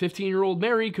possible that 15-year-old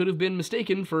Mary could have been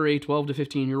mistaken for a 12 to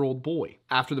 15-year-old boy.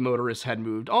 After the motorists had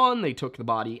moved on, they took the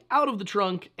body out of the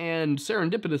trunk and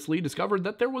serendipitously discovered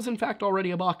that there was in fact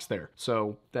already a box there.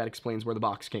 So that explains where the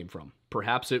box came from.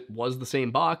 Perhaps it was the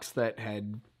same box that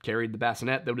had carried the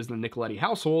bassinet that was in the Nicoletti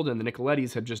household, and the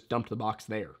Nicolettis had just dumped the box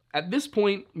there. At this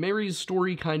point, Mary's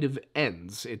story kind of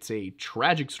ends. It's a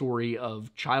tragic story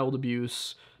of child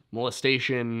abuse,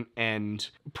 molestation, and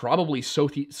probably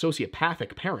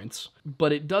sociopathic parents,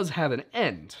 but it does have an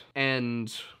end.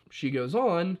 And she goes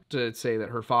on to say that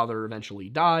her father eventually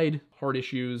died, heart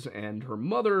issues, and her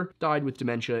mother died with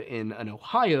dementia in an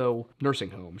Ohio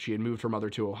nursing home. She had moved her mother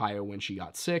to Ohio when she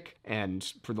got sick, and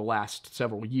for the last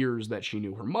several years that she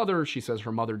knew her mother, she says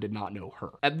her mother did not know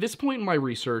her. At this point in my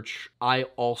research, I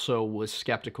also was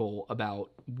skeptical about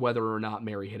whether or not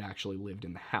Mary had actually lived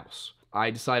in the house. I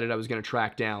decided I was going to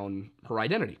track down her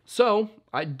identity. So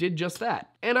I did just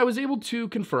that. And I was able to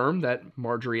confirm that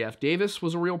Marjorie F. Davis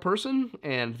was a real person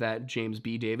and that James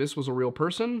B. Davis was a real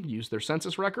person, used their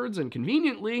census records, and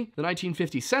conveniently, the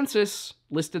 1950 census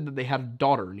listed that they had a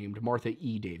daughter named Martha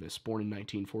E. Davis, born in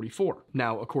 1944.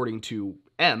 Now, according to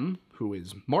M, who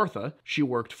is Martha, she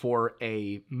worked for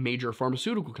a major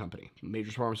pharmaceutical company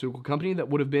that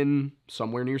would have been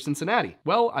somewhere near Cincinnati.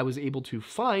 Well, I was able to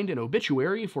find an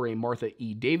obituary for a Martha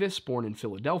E. Davis, born in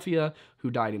Philadelphia,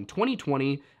 who died in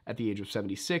 2020 at the age of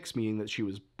 76, meaning that she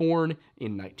was born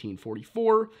in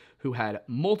 1944, who had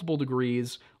multiple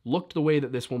degrees, looked the way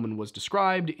that this woman was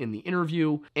described in the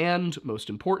interview, and, most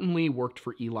importantly, worked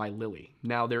for Eli Lilly.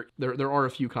 Now, there are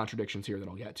a few contradictions here that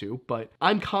I'll get to, but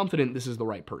I'm confident this is the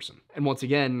right person. And once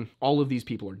again, all of these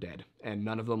people are dead, and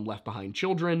none of them left behind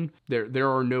children. There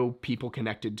are no people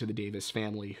connected to the Davis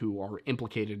family who are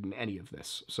implicated in any of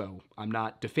this. So I'm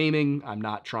not defaming, I'm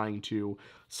not trying to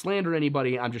slander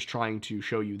anybody, I'm just trying to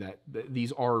show you that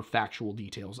these are factual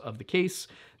details of the case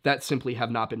that simply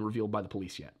have not been revealed by the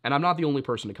police yet. And I'm not the only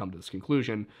person to come to this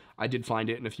conclusion. I did find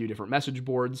it in a few different message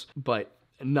boards, but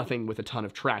nothing with a ton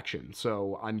of traction.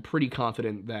 So I'm pretty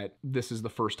confident that this is the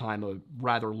first time a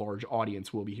rather large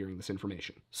audience will be hearing this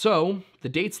information. So the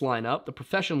dates line up, the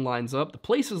profession lines up, the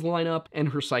places line up, and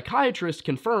her psychiatrist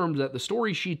confirmed that the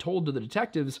story she told to the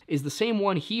detectives is the same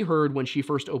one he heard when she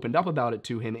first opened up about it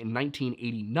to him in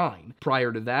 1989.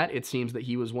 Prior to that, it seems that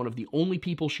he was one of the only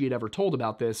people she had ever told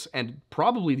about this, and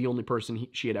probably the only person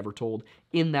she had ever told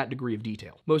in that degree of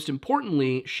detail. Most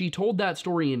importantly, she told that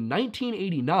story in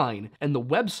 1989, and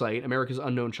the website,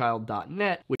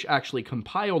 americasunnknownchild.net, which actually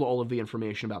compiled all of the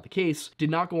information about the case, did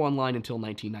not go online until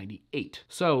 1998.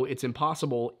 So it's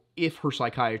impossible, if her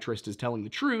psychiatrist is telling the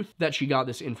truth, that she got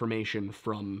this information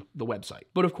from the website.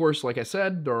 But of course, like I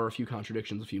said, there are a few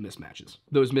contradictions, a few mismatches.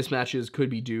 Those mismatches could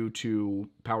be due to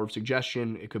power of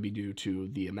suggestion, it could be due to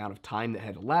the amount of time that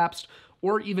had elapsed,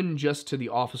 or even just to the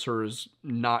officers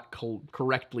not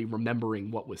correctly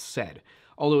remembering what was said.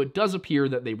 Although it does appear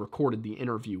that they recorded the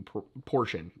interview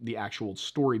portion, the actual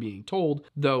story being told,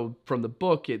 though from the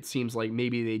book it seems like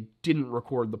maybe they didn't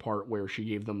record the part where she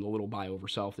gave them the little bio of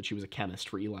herself, that she was a chemist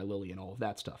for Eli Lilly and all of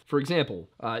that stuff. For example,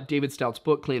 David Stout's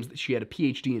book claims that she had a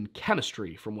PhD in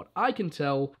chemistry. From what I can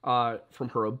tell from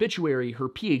her obituary, her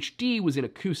PhD was in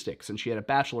acoustics, and she had a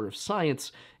Bachelor of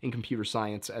Science in computer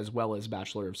science as well as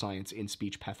Bachelor of Science in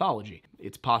speech pathology.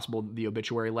 It's possible that the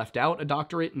obituary left out a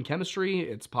doctorate in chemistry.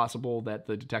 It's possible that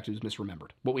the detectives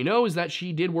misremembered. What we know is that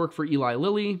she did work for Eli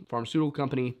Lilly, pharmaceutical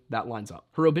company. That lines up.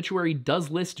 Her obituary does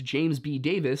list James B.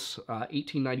 Davis,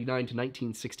 1899 to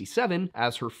 1967,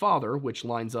 as her father, which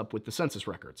lines up with the census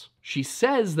records. She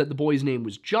says that the boy's name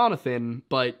was Jonathan,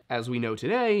 but as we know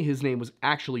today, his name was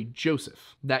actually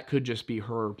Joseph. That could just be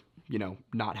her,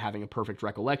 not having a perfect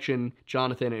recollection.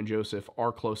 Jonathan and Joseph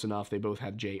are close enough. They both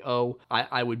have J-O.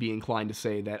 I would be inclined to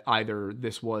say that either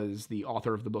this was the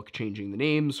author of the book changing the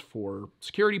names for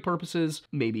security purposes,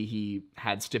 maybe he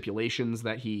had stipulations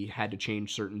that he had to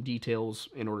change certain details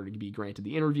in order to be granted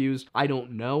the interviews. I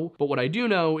don't know. But what I do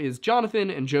know is Jonathan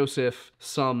and Joseph,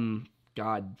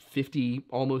 50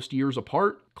 almost years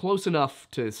apart, close enough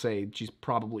to say she's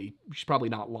probably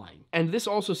not lying. And this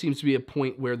also seems to be a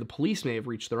point where the police may have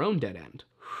reached their own dead end.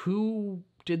 Who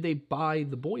did they buy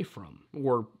the boy from?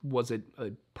 Or was it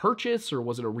a purchase, or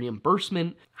was it a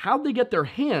reimbursement? How'd they get their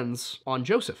hands on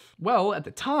Joseph? Well, at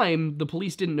the time, the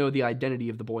police didn't know the identity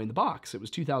of the boy in the box. It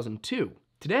was 2002.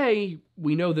 Today,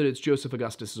 we know that it's Joseph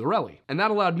Augustus Zarelli, and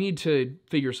that allowed me to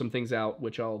figure some things out,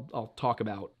 which I'll talk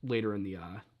about later in the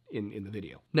in the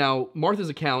video. Now, Martha's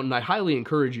account, and I highly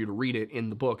encourage you to read it in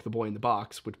the book, The Boy in the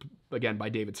Box, which, again, by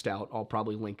David Stout. I'll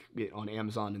probably link it on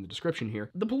Amazon in the description here.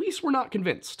 The police were not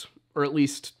convinced, or at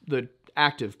least the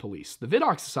active police. The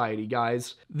Vidocq Society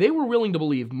guys, they were willing to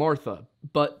believe Martha,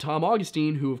 but Tom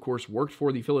Augustine, who of course worked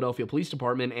for the Philadelphia Police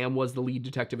Department and was the lead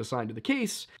detective assigned to the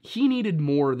case, he needed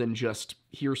more than just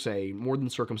hearsay, more than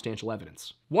circumstantial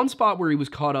evidence. One spot where he was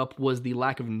caught up was the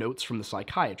lack of notes from the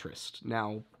psychiatrist.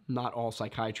 Now, not all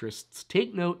psychiatrists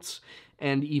take notes,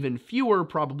 and even fewer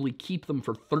probably keep them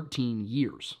for 13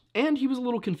 years. And he was a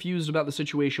little confused about the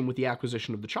situation with the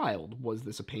acquisition of the child. Was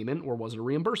this a payment or was it a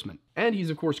reimbursement? And he's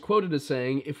of course quoted as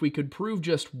saying, if we could prove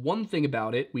just one thing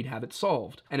about it, we'd have it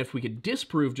solved. And if we could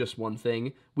disprove just one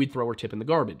thing, we'd throw our tip in the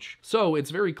garbage. So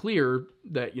it's very clear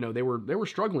that, they were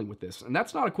struggling with this. And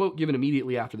that's not a quote given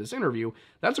immediately after this interview.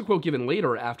 That's a quote given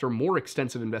later after more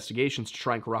extensive investigations to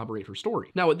try and corroborate her story.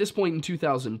 Now, at this point in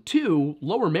 2002,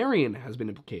 Lower Merion has been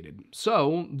implicated.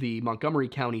 So the Montgomery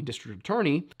County District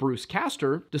Attorney, Bruce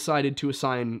Castor, decided to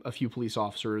assign a few police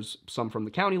officers, some from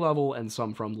the county level and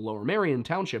some from the Lower Merion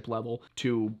Township level,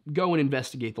 to go and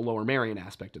investigate the Lower Merion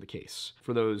aspect of the case.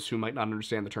 For those who might not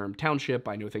understand the term township,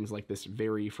 I know things like this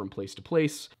vary from place to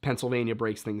place. Pennsylvania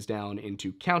breaks things down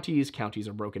into counties. Counties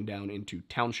are broken down into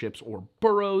townships or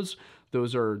boroughs.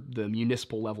 Those are the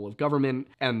municipal level of government.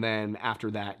 And then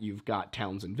after that, you've got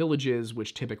towns and villages,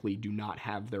 which typically do not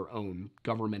have their own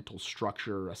governmental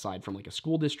structure aside from like a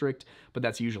school district, but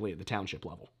that's usually at the township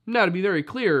level. Now, to be very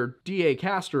clear, D.A.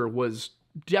 Castor was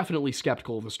definitely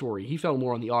skeptical of the story. He fell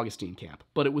more on the Augustine camp,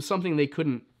 but it was something they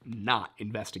couldn't not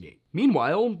investigate.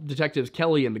 Meanwhile, detectives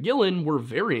Kelly and McGillen were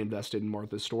very invested in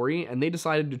Martha's story, and they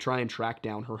decided to try and track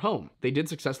down her home. They did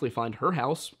successfully find her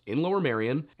house in Lower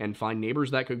Merion and find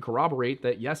neighbors that could corroborate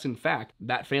that, yes, in fact,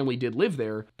 that family did live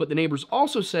there, but the neighbors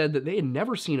also said that they had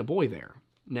never seen a boy there.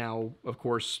 Now, of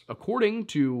course, according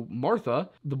to Martha,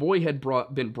 the boy had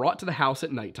been brought to the house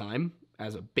at nighttime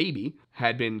as a baby,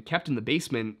 had been kept in the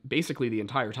basement basically the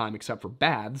entire time except for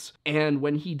baths, and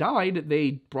when he died, they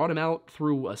brought him out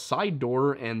through a side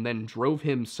door and then drove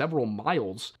him several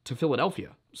miles to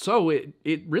Philadelphia. So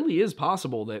it really is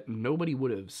possible that nobody would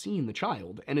have seen the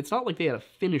child, and it's not like they had a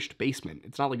finished basement.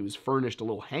 It's not like it was furnished a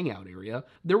little hangout area.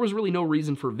 There was really no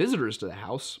reason for visitors to the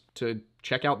house to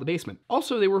check out the basement.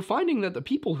 Also, they were finding that the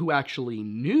people who actually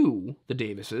knew the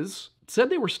Davises said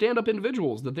they were stand-up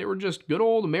individuals, that they were just good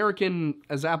old American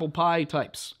as apple pie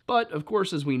types. But, of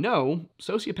course, as we know,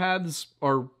 sociopaths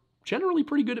are generally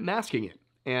pretty good at masking it,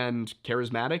 and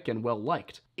charismatic and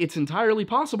well-liked. It's entirely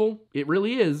possible, it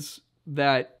really is,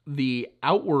 that the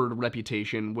outward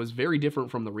reputation was very different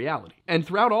from the reality. And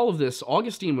throughout all of this,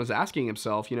 Augustine was asking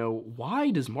himself, why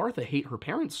does Martha hate her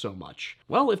parents so much?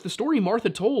 Well, if the story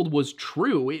Martha told was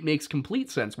true, it makes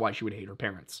complete sense why she would hate her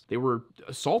parents. They were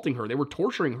assaulting her, they were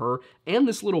torturing her and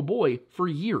this little boy for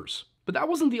years. But that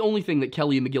wasn't the only thing that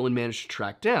Kelly and McGillen managed to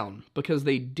track down, because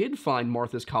they did find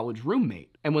Martha's college roommate.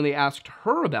 And when they asked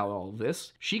her about all of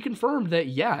this, she confirmed that,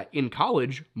 yeah, in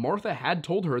college, Martha had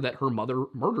told her that her mother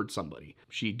murdered somebody.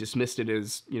 She dismissed it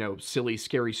as, silly,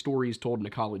 scary stories told in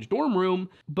a college dorm room,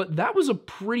 but that was a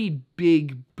pretty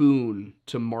big boon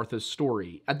to Martha's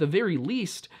story. At the very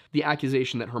least, the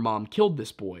accusation that her mom killed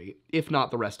this boy, if not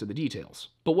the rest of the details.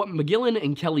 But what McGillen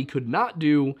and Kelly could not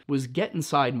do was get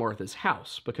inside Martha's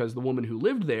house, because the woman who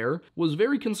lived there was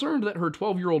very concerned that her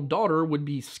 12-year-old daughter would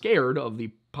be scared of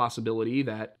the possibility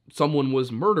that someone was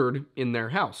murdered in their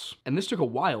house. And this took a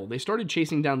while. They started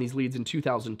chasing down these leads in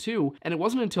 2002, and it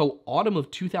wasn't until autumn of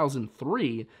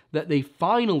 2003 that they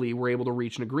finally were able to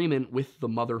reach an agreement with the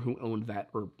mother who owned that,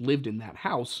 or lived in that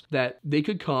house, that they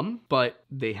could come, but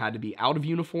they had to be out of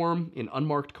uniform, in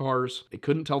unmarked cars. They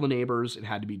couldn't tell the neighbors. It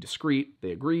had to be discreet.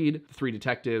 They agreed. The 3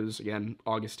 detectives, again,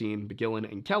 Augustine, McGillen,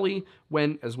 and Kelly,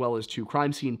 went, as well as 2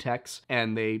 crime scene techs,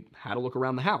 and they had a look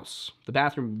around the house. The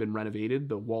bathroom had been renovated,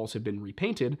 the walls had been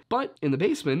repainted, but in the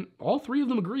basement, all 3 of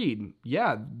them agreed,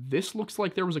 yeah, this looks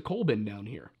like there was a coal bin down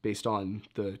here, based on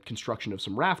the construction of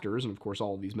some rafters, and of course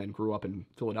all of these men grew up in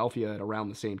Philadelphia at around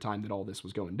the same time that all this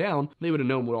was going down. They would have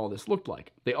known what all this looked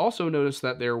like. They also noticed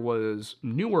that there was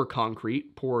newer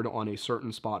concrete poured on a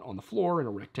certain spot on the floor in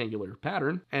a rectangular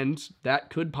pattern, and that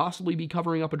could possibly be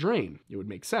covering up a drain. It would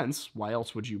make sense. Why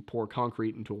else would you pour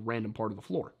concrete into a random part of the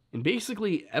floor? In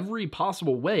basically every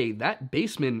possible way, that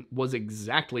basement was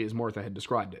exactly as Martha had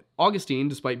described it. Augustine,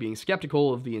 despite being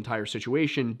skeptical of the entire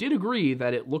situation, did agree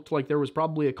that it looked like there was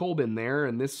probably a coal bin there,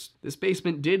 and this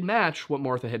basement did match what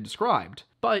Martha had described.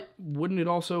 But wouldn't it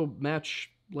also match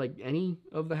like any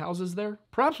of the houses there?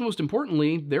 Perhaps most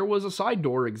importantly, there was a side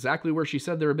door exactly where she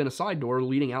said there had been a side door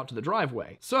leading out to the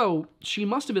driveway. So she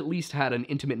must have at least had an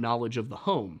intimate knowledge of the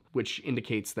home, which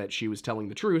indicates that she was telling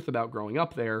the truth about growing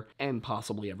up there and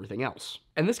possibly everything else.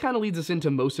 And this kind of leads us into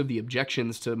most of the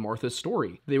objections to Martha's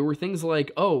story. They were things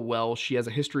like, oh, well, she has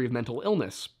a history of mental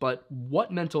illness, but what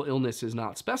mental illness is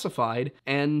not specified,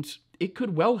 and it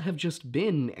could well have just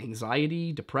been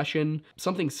anxiety, depression,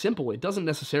 something simple. It doesn't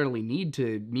necessarily need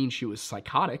to mean she was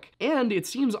psychotic. And it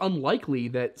seems unlikely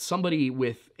that somebody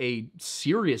with a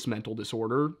serious mental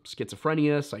disorder,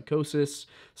 schizophrenia, psychosis,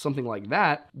 something like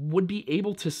that, would be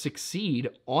able to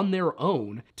succeed on their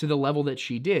own to the level that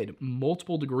she did.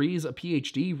 Multiple degrees, a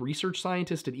PhD, research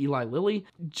scientist at Eli Lilly,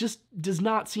 just does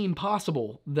not seem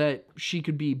possible that she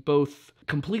could be both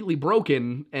completely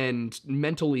broken and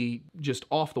mentally just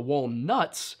off the wall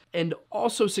nuts and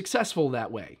also successful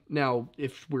that way. Now,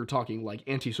 if we're talking like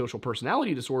antisocial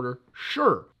personality disorder,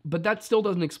 sure, but that still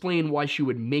doesn't explain why she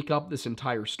would make up this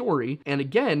entire story. And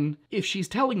again, if she's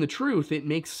telling the truth, it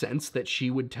makes sense that she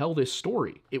would tell this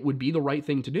story. It would be the right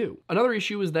thing to do. Another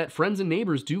issue is that friends and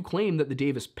neighbors do claim that the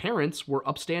Davis parents were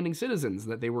upstanding citizens,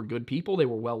 that they were good people, they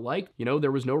were well-liked.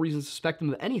 There was no reason to suspect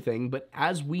them of anything, but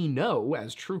as we know,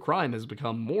 as true crime has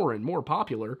become more and more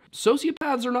popular,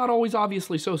 sociopaths are not always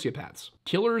obviously sociopaths.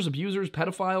 Killers, abusers,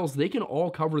 pedophiles, they can all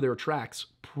cover their tracks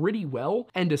pretty well,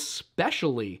 and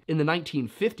especially in the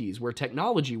 1950s, where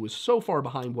technology was so far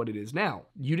behind what it is now.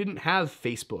 You didn't have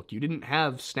Facebook, you didn't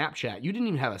have Snapchat, you didn't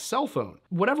even have a cell phone.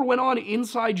 Whatever went on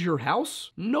inside your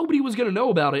house, nobody was going to know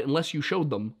about it unless you showed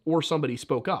them or somebody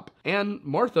spoke up. And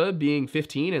Martha, being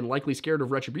 15 and likely scared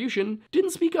of retribution,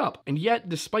 didn't speak up. And yet,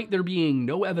 despite there being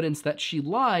no evidence that she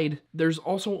lied, there's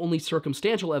also only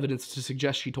circumstantial evidence to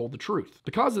suggest she told the truth.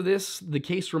 Because of this, the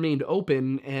case remained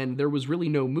open and there was really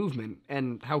no movement.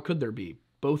 And how could there be?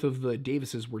 Both of the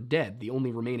Davises were dead. The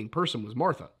only remaining person was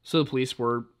Martha. So the police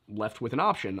were left with an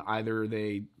option. Either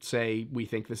they say, we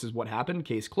think this is what happened,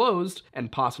 case closed,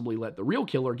 and possibly let the real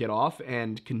killer get off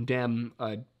and condemn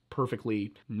a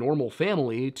perfectly normal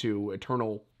family to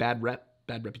eternal bad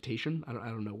reputation. I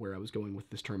don't know where I was going with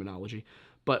this terminology.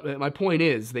 But my point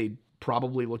is, they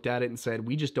probably looked at it and said,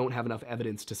 we just don't have enough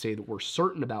evidence to say that we're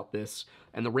certain about this,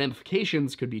 and the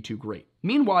ramifications could be too great.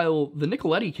 Meanwhile, the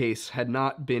Nicoletti case had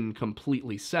not been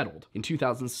completely settled. In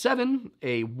 2007,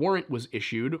 a warrant was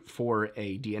issued for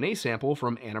a DNA sample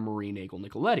from Anna Marie Nagel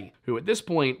Nicoletti, who at this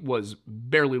point was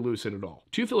barely lucid at all.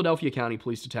 2 Philadelphia County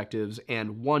police detectives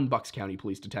and 1 Bucks County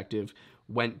police detective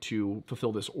went to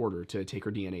fulfill this order to take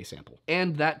her DNA sample.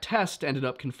 And that test ended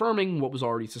up confirming what was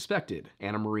already suspected.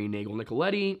 Anna Marie Nagel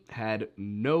Nicoletti had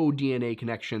no DNA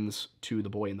connections to the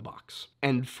boy in the box.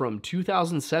 And from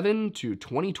 2007 to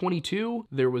 2022,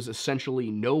 there was essentially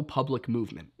no public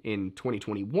movement. In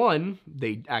 2021,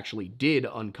 they actually did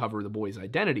uncover the boy's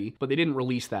identity, but they didn't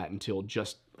release that until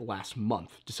just last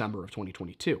month, December of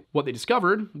 2022. What they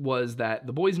discovered was that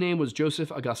the boy's name was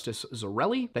Joseph Augustus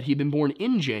Zarelli, that he'd been born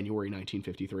in January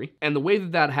 1953. And the way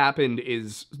that that happened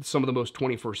is some of the most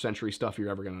 21st century stuff you're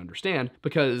ever going to understand,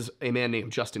 because a man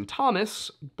named Justin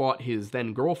Thomas bought his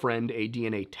then girlfriend a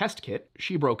DNA test kit.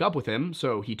 She broke up with him,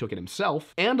 so he took it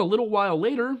himself. And a little while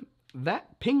later,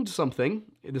 that pinged something,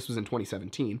 this was in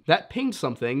 2017, that pinged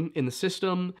something in the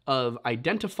system of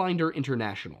Identifinder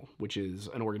International, which is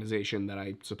an organization that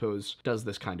I suppose does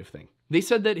this kind of thing. They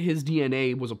said that his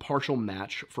DNA was a partial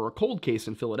match for a cold case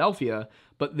in Philadelphia,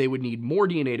 but they would need more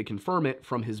DNA to confirm it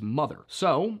from his mother.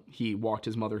 So he walked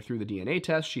his mother through the DNA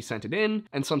test, she sent it in,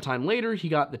 and sometime later he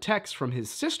got the text from his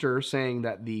sister saying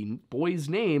that the boy's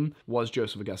name was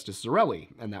Joseph Augustus Zarelli,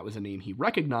 and that was a name he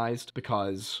recognized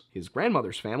because his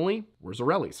grandmother's family were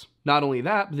Zarellis. Not only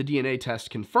that, but the DNA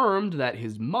test confirmed that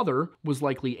his mother was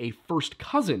likely a first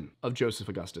cousin of Joseph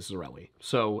Augustus Zarelli.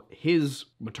 So his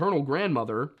maternal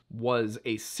grandmother was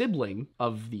a sibling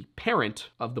of the parent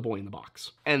of the boy in the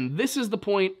box. And this is the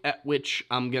point at which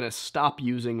I'm gonna stop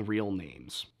using real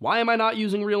names. Why am I not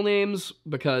using real names?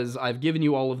 Because I've given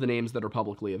you all of the names that are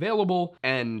publicly available,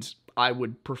 and I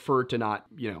would prefer to not,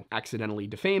 accidentally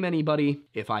defame anybody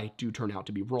if I do turn out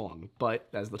to be wrong. But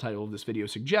as the title of this video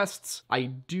suggests, I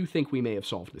do think we may have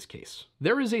solved this case.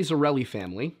 There is a Zarelli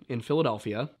family in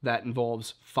Philadelphia that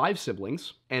involves 5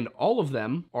 siblings, and all of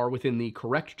them are within the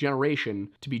correct generation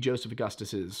to be Joseph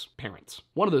Augustus's parents.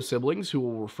 One of those siblings, who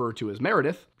we'll refer to as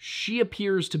Meredith, she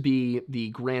appears to be the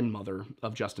grandmother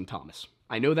of Justin Thomas.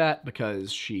 I know that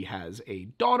because she has a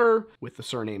daughter with the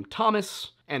surname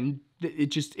Thomas, and it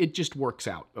just works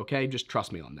out, okay? Just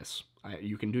trust me on this.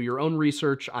 You can do your own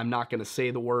research. I'm not going to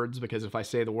say the words, because if I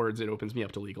say the words, it opens me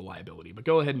up to legal liability. But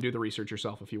go ahead and do the research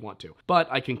yourself if you want to. But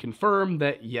I can confirm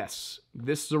that, yes,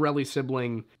 this Zarelli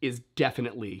sibling is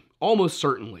definitely, almost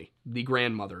certainly, the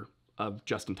grandmother of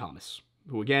Justin Thomas,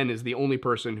 who again is the only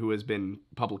person who has been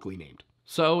publicly named.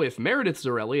 So if Meredith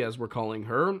Zarelli, as we're calling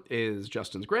her, is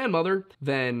Justin's grandmother,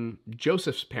 then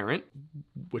Joseph's parent,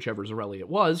 whichever Zarelli it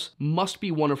was, must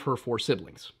be one of her 4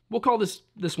 siblings. We'll call this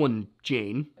one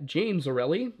Jane. Jane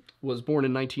Zarelli was born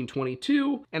in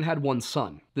 1922 and had 1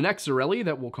 son. The next Zarelli,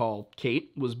 that we'll call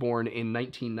Kate, was born in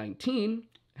 1919,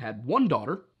 had 1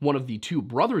 daughter. One of the 2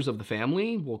 brothers of the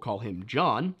family, we'll call him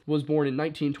John, was born in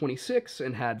 1926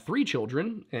 and had 3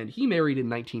 children, and he married in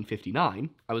 1959.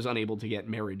 I was unable to get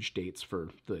marriage dates for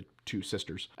the 2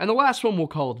 sisters. And the last one we'll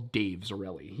call Dave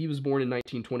Zarelli. He was born in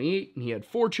 1928, and he had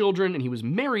 4 children, and he was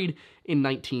married in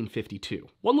 1952.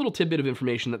 One little tidbit of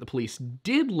information that the police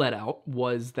did let out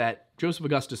was that Joseph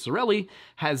Augustus Zarelli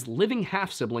has living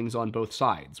half-siblings on both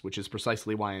sides, which is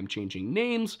precisely why I'm changing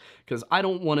names, because I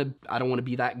don't want to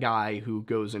be that guy who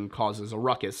goes and causes a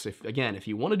ruckus. If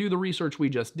you want to do the research we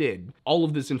just did, all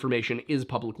of this information is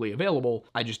publicly available.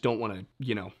 I just don't want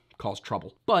to, cause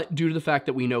trouble. But due to the fact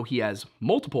that we know he has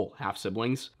multiple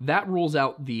half-siblings, that rules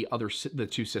out the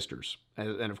 2 sisters.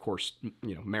 And of course,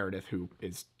 Meredith, who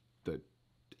is the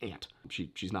aunt.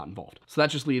 She's not involved. So that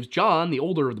just leaves John, the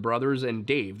older of the brothers, and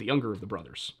Dave, the younger of the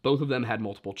brothers. Both of them had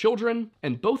multiple children,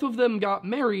 and both of them got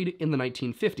married in the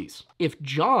 1950s. If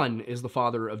John is the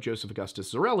father of Joseph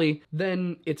Augustus Zarelli,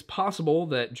 then it's possible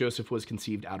that Joseph was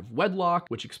conceived out of wedlock,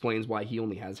 which explains why he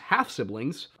only has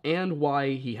half-siblings, and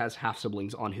why he has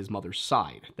half-siblings on his mother's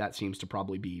side. That seems to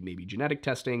probably be maybe genetic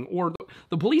testing, or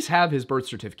the police have his birth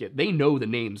certificate. They know the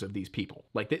names of these people.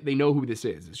 Like, they know who this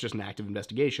is. It's just an active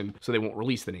investigation, so they won't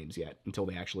release the names yet until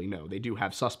they actually know. They do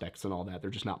have suspects and all that.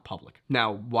 They're just not public.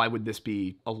 Now, why would this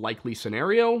be a likely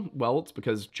scenario? Well, it's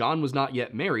because John was not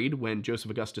yet married when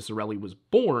Joseph Augustus Zarelli was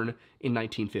born in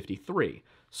 1953.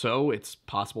 So it's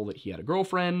possible that he had a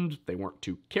girlfriend, they weren't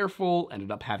too careful,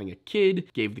 ended up having a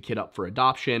kid, gave the kid up for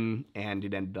adoption, and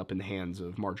it ended up in the hands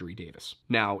of Marjorie Davis.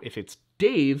 Now, if it's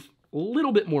Dave, a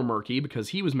little bit more murky because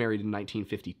he was married in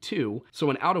 1952, so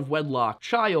an out-of-wedlock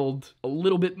child, a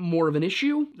little bit more of an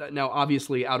issue. Now,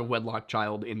 obviously, out-of-wedlock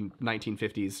child in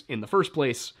 1950s in the first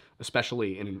place,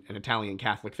 especially in an Italian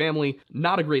Catholic family,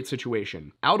 not a great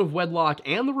situation. Out of wedlock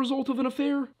and the result of an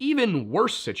affair, even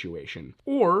worse situation.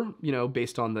 Or,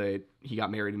 based on he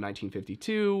got married in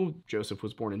 1952, Joseph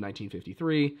was born in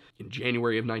 1953, in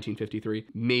January of 1953.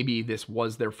 Maybe this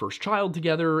was their first child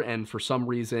together, and for some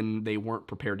reason they weren't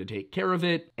prepared to take care of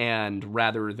it, and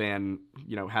rather than,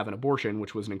 have an abortion,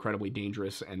 which was an incredibly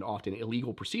dangerous and often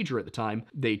illegal procedure at the time,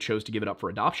 they chose to give it up for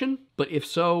adoption. But if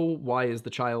so, why is the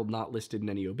child not listed in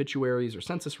any obituary obituaries or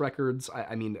census records.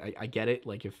 I mean, I get it.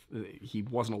 Like, if he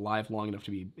wasn't alive long enough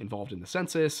to be involved in the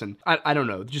census, and I don't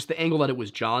know, just the angle that it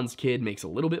was John's kid makes a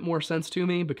little bit more sense to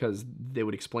me, because they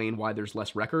would explain why there's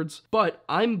less records. But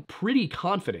I'm pretty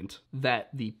confident that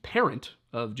the parent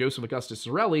of Joseph Augustus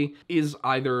Zarelli is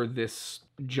either this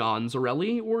John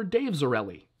Zarelli or Dave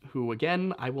Zarelli, who,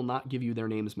 again, I will not give you their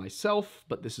names myself,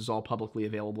 but this is all publicly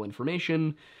available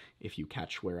information if you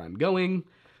catch where I'm going.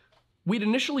 We'd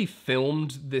initially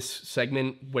filmed this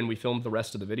segment when we filmed the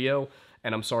rest of the video,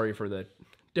 and I'm sorry for the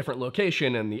different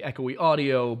location and the echoey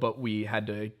audio, but we had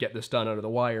to get this done under the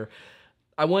wire.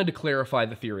 I wanted to clarify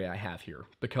the theory I have here,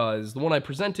 because the one I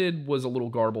presented was a little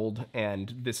garbled,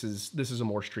 and this is a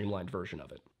more streamlined version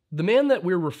of it. The man that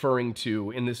we're referring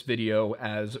to in this video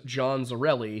as John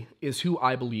Zarelli is who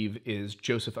I believe is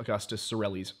Joseph Augustus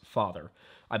Zarelli's father.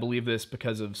 I believe this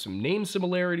because of some name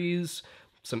similarities,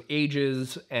 some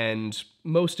ages, and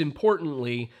most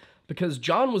importantly, because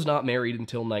John was not married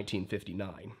until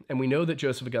 1959, and we know that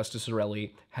Joseph Augustus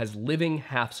Zarelli has living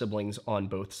half-siblings on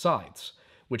both sides,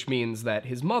 which means that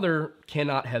his mother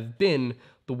cannot have been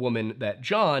the woman that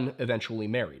John eventually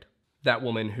married. That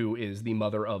woman who is the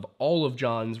mother of all of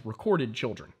John's recorded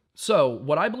children. So,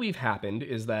 what I believe happened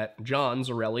is that John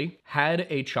Zarelli had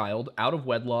a child out of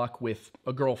wedlock with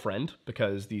a girlfriend,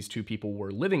 because these two people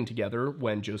were living together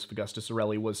when Joseph Augustus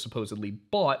Zarelli was supposedly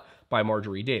bought by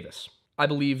Marjorie Davis. I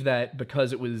believe that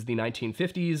because it was the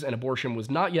 1950s and abortion was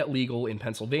not yet legal in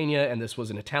Pennsylvania, and this was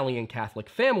an Italian Catholic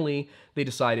family, they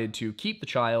decided to keep the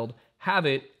child, have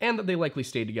it, and that they likely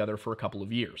stayed together for a couple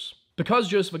of years. Because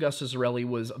Joseph Augustus Zarelli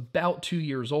was about 2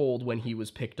 years old when he was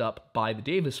picked up by the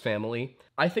Davis family,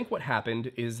 I think what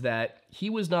happened is that he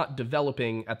was not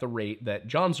developing at the rate that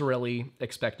John Zarelli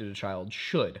expected a child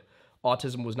should.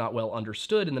 Autism was not well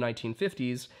understood in the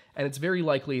 1950s, and it's very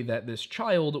likely that this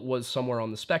child was somewhere on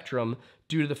the spectrum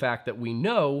due to the fact that we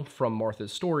know from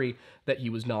Martha's story that he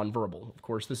was nonverbal. Of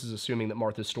course, this is assuming that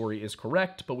Martha's story is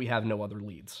correct, but we have no other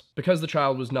leads. Because the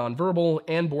child was nonverbal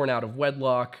and born out of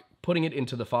wedlock, putting it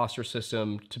into the foster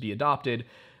system to be adopted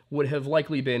would have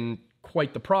likely been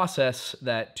quite the process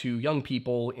that two young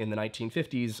people in the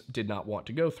 1950s did not want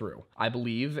to go through. I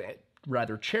believe,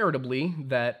 rather charitably,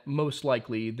 that most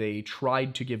likely they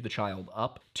tried to give the child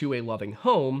up to a loving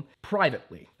home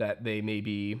privately, that they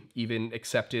maybe even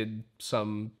accepted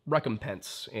some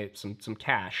recompense, some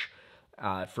cash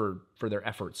for their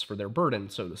efforts, for their burden,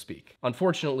 so to speak.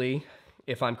 Unfortunately,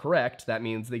 if I'm correct, that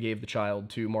means they gave the child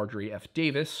to Marjorie F.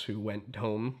 Davis, who went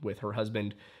home with her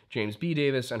husband, James B.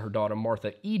 Davis, and her daughter,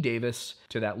 Martha E. Davis,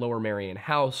 to that Lower Merion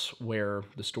house where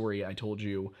the story I told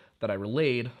you that I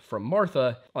relayed from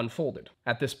Martha unfolded.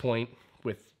 At this point,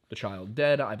 with the child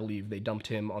dead, I believe they dumped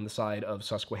him on the side of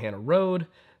Susquehanna Road,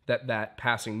 that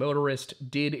passing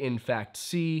motorist did in fact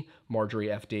see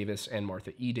Marjorie F. Davis and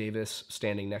Martha E. Davis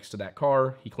standing next to that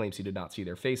car. He claims he did not see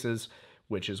their faces,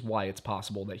 which is why it's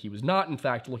possible that he was not, in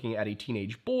fact, looking at a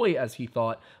teenage boy, as he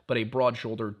thought, but a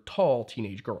broad-shouldered, tall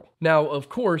teenage girl. Now, of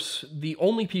course, the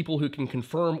only people who can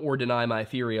confirm or deny my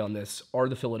theory on this are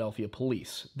the Philadelphia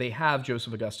police. They have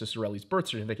Joseph Augustus Zarelli's birth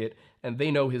certificate, and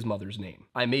they know his mother's name.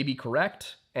 I may be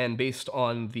correct, and based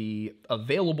on the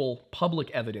available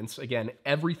public evidence, again,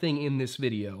 everything in this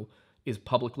video is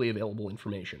publicly available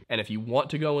information. And if you want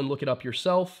to go and look it up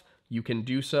yourself, you can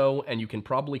do so, and you can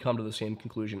probably come to the same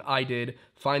conclusion I did,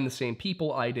 find the same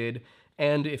people I did,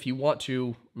 and if you want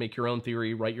to make your own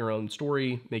theory, write your own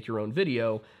story, make your own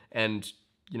video, and,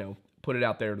 put it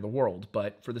out there to the world.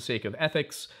 But for the sake of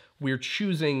ethics, we're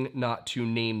choosing not to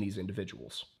name these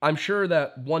individuals. I'm sure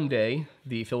that one day,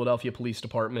 the Philadelphia Police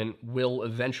Department will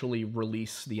eventually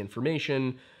release the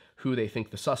information, who they think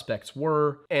the suspects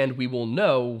were, and we will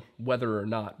know whether or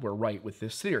not we're right with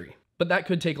this theory. But that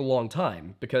could take a long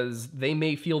time, because they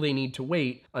may feel they need to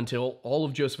wait until all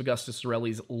of Joseph Augustus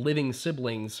Zarelli's living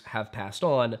siblings have passed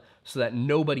on, so that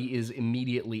nobody is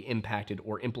immediately impacted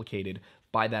or implicated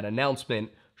by that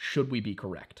announcement, should we be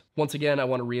correct. Once again, I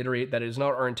want to reiterate that it is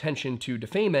not our intention to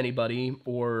defame anybody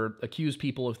or accuse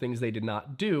people of things they did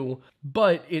not do,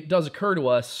 but it does occur to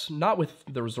us, not with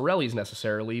the Zarellis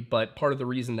necessarily, but part of the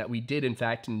reason that we did in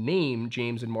fact name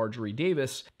James and Marjorie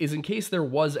Davis is in case there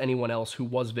was anyone else who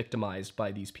was victimized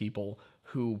by these people,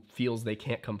 who feels they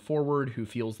can't come forward, who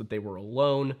feels that they were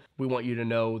alone. We want you to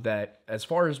know that, as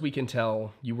far as we can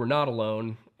tell, you were not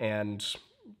alone, and,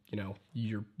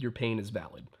 your pain is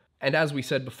valid. And as we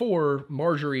said before,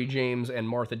 Marjorie, James, and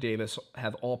Martha Davis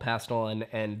have all passed on,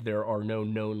 and there are no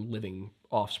known living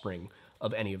offspring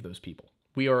of any of those people.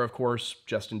 We are, of course,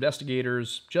 just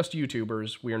investigators, just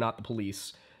YouTubers. We are not the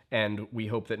police, and we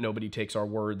hope that nobody takes our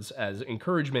words as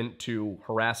encouragement to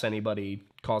harass anybody,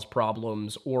 cause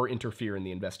problems, or interfere in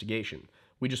the investigation.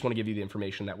 We just want to give you the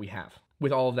information that we have.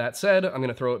 With all of that said, I'm going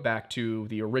to throw it back to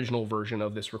the original version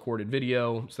of this recorded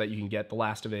video so that you can get the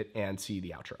last of it and see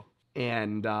the outro.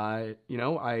 And, you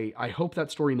know, I hope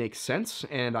that story makes sense,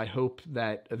 and I hope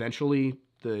that eventually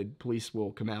the police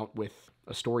will come out with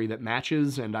a story that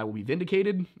matches and I will be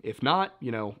vindicated. If not,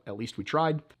 you know, at least we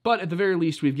tried. But at the very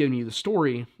least, we've given you the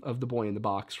story of the boy in the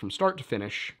box from start to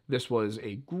finish. This was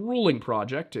a grueling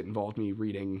project. It involved me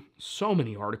reading so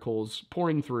many articles,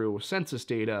 pouring through census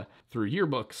data, through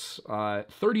yearbooks,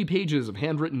 30 pages of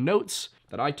handwritten notes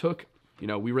that I took. You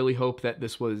know, we really hope that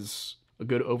this was a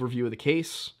good overview of the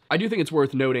case. I do think it's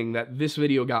worth noting that this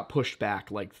video got pushed back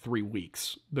like 3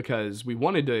 weeks because we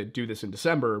wanted to do this in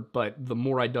December, but the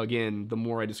more I dug in, the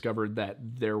more I discovered that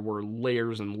there were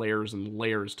layers and layers and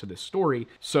layers to this story.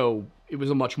 So it was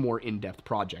a much more in-depth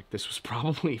project. This was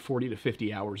probably 40 to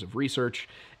 50 hours of research.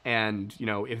 And, you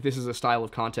know, if this is a style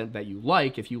of content that you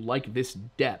like, if you like this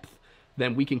depth,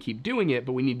 then we can keep doing it,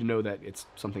 but we need to know that it's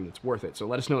something that's worth it. So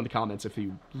let us know in the comments if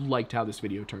you liked how this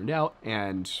video turned out,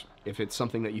 and if it's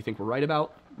something that you think we're right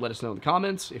about, let us know in the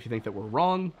comments. If you think that we're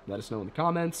wrong, let us know in the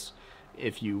comments.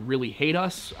 If you really hate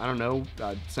us, I don't know,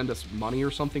 send us money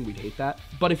or something. We'd hate that.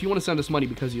 But if you want to send us money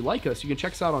because you like us, you can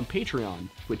check us out on Patreon,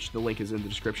 which the link is in the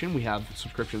description. We have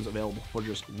subscriptions available for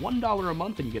just $1 a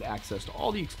month, and you get access to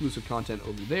all the exclusive content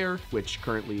over there, which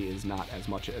currently is not as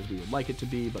much as we would like it to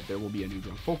be, but there will be a new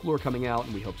Drunk Folklore coming out,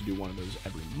 and we hope to do one of those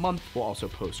every month. We'll also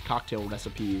post cocktail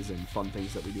recipes and fun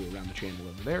things that we do around the channel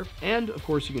over there. And, of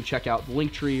course, you can check out the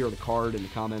link tree or the card in the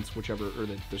comments, whichever, or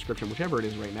the description, whichever it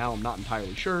is right now. I'm not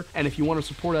entirely sure. And if you want to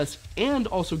support us and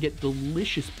also get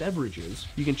delicious beverages,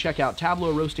 you can check out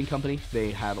Tableau Roasting Company. They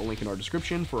have a link in our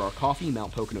description for our coffee,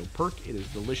 Mount Pocono Perk. It is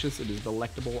delicious. It is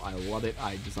delectable. I love it.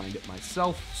 I designed it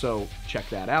myself, so check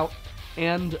that out.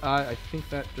 And I think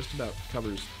that just about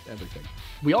covers everything.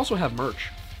 We also have merch.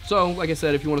 So, like I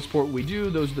said, if you want to support what we do,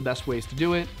 those are the best ways to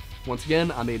do it. Once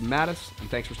again, I'm Aiden Mattis, and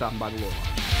thanks for stopping by the Lore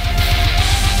Lodge.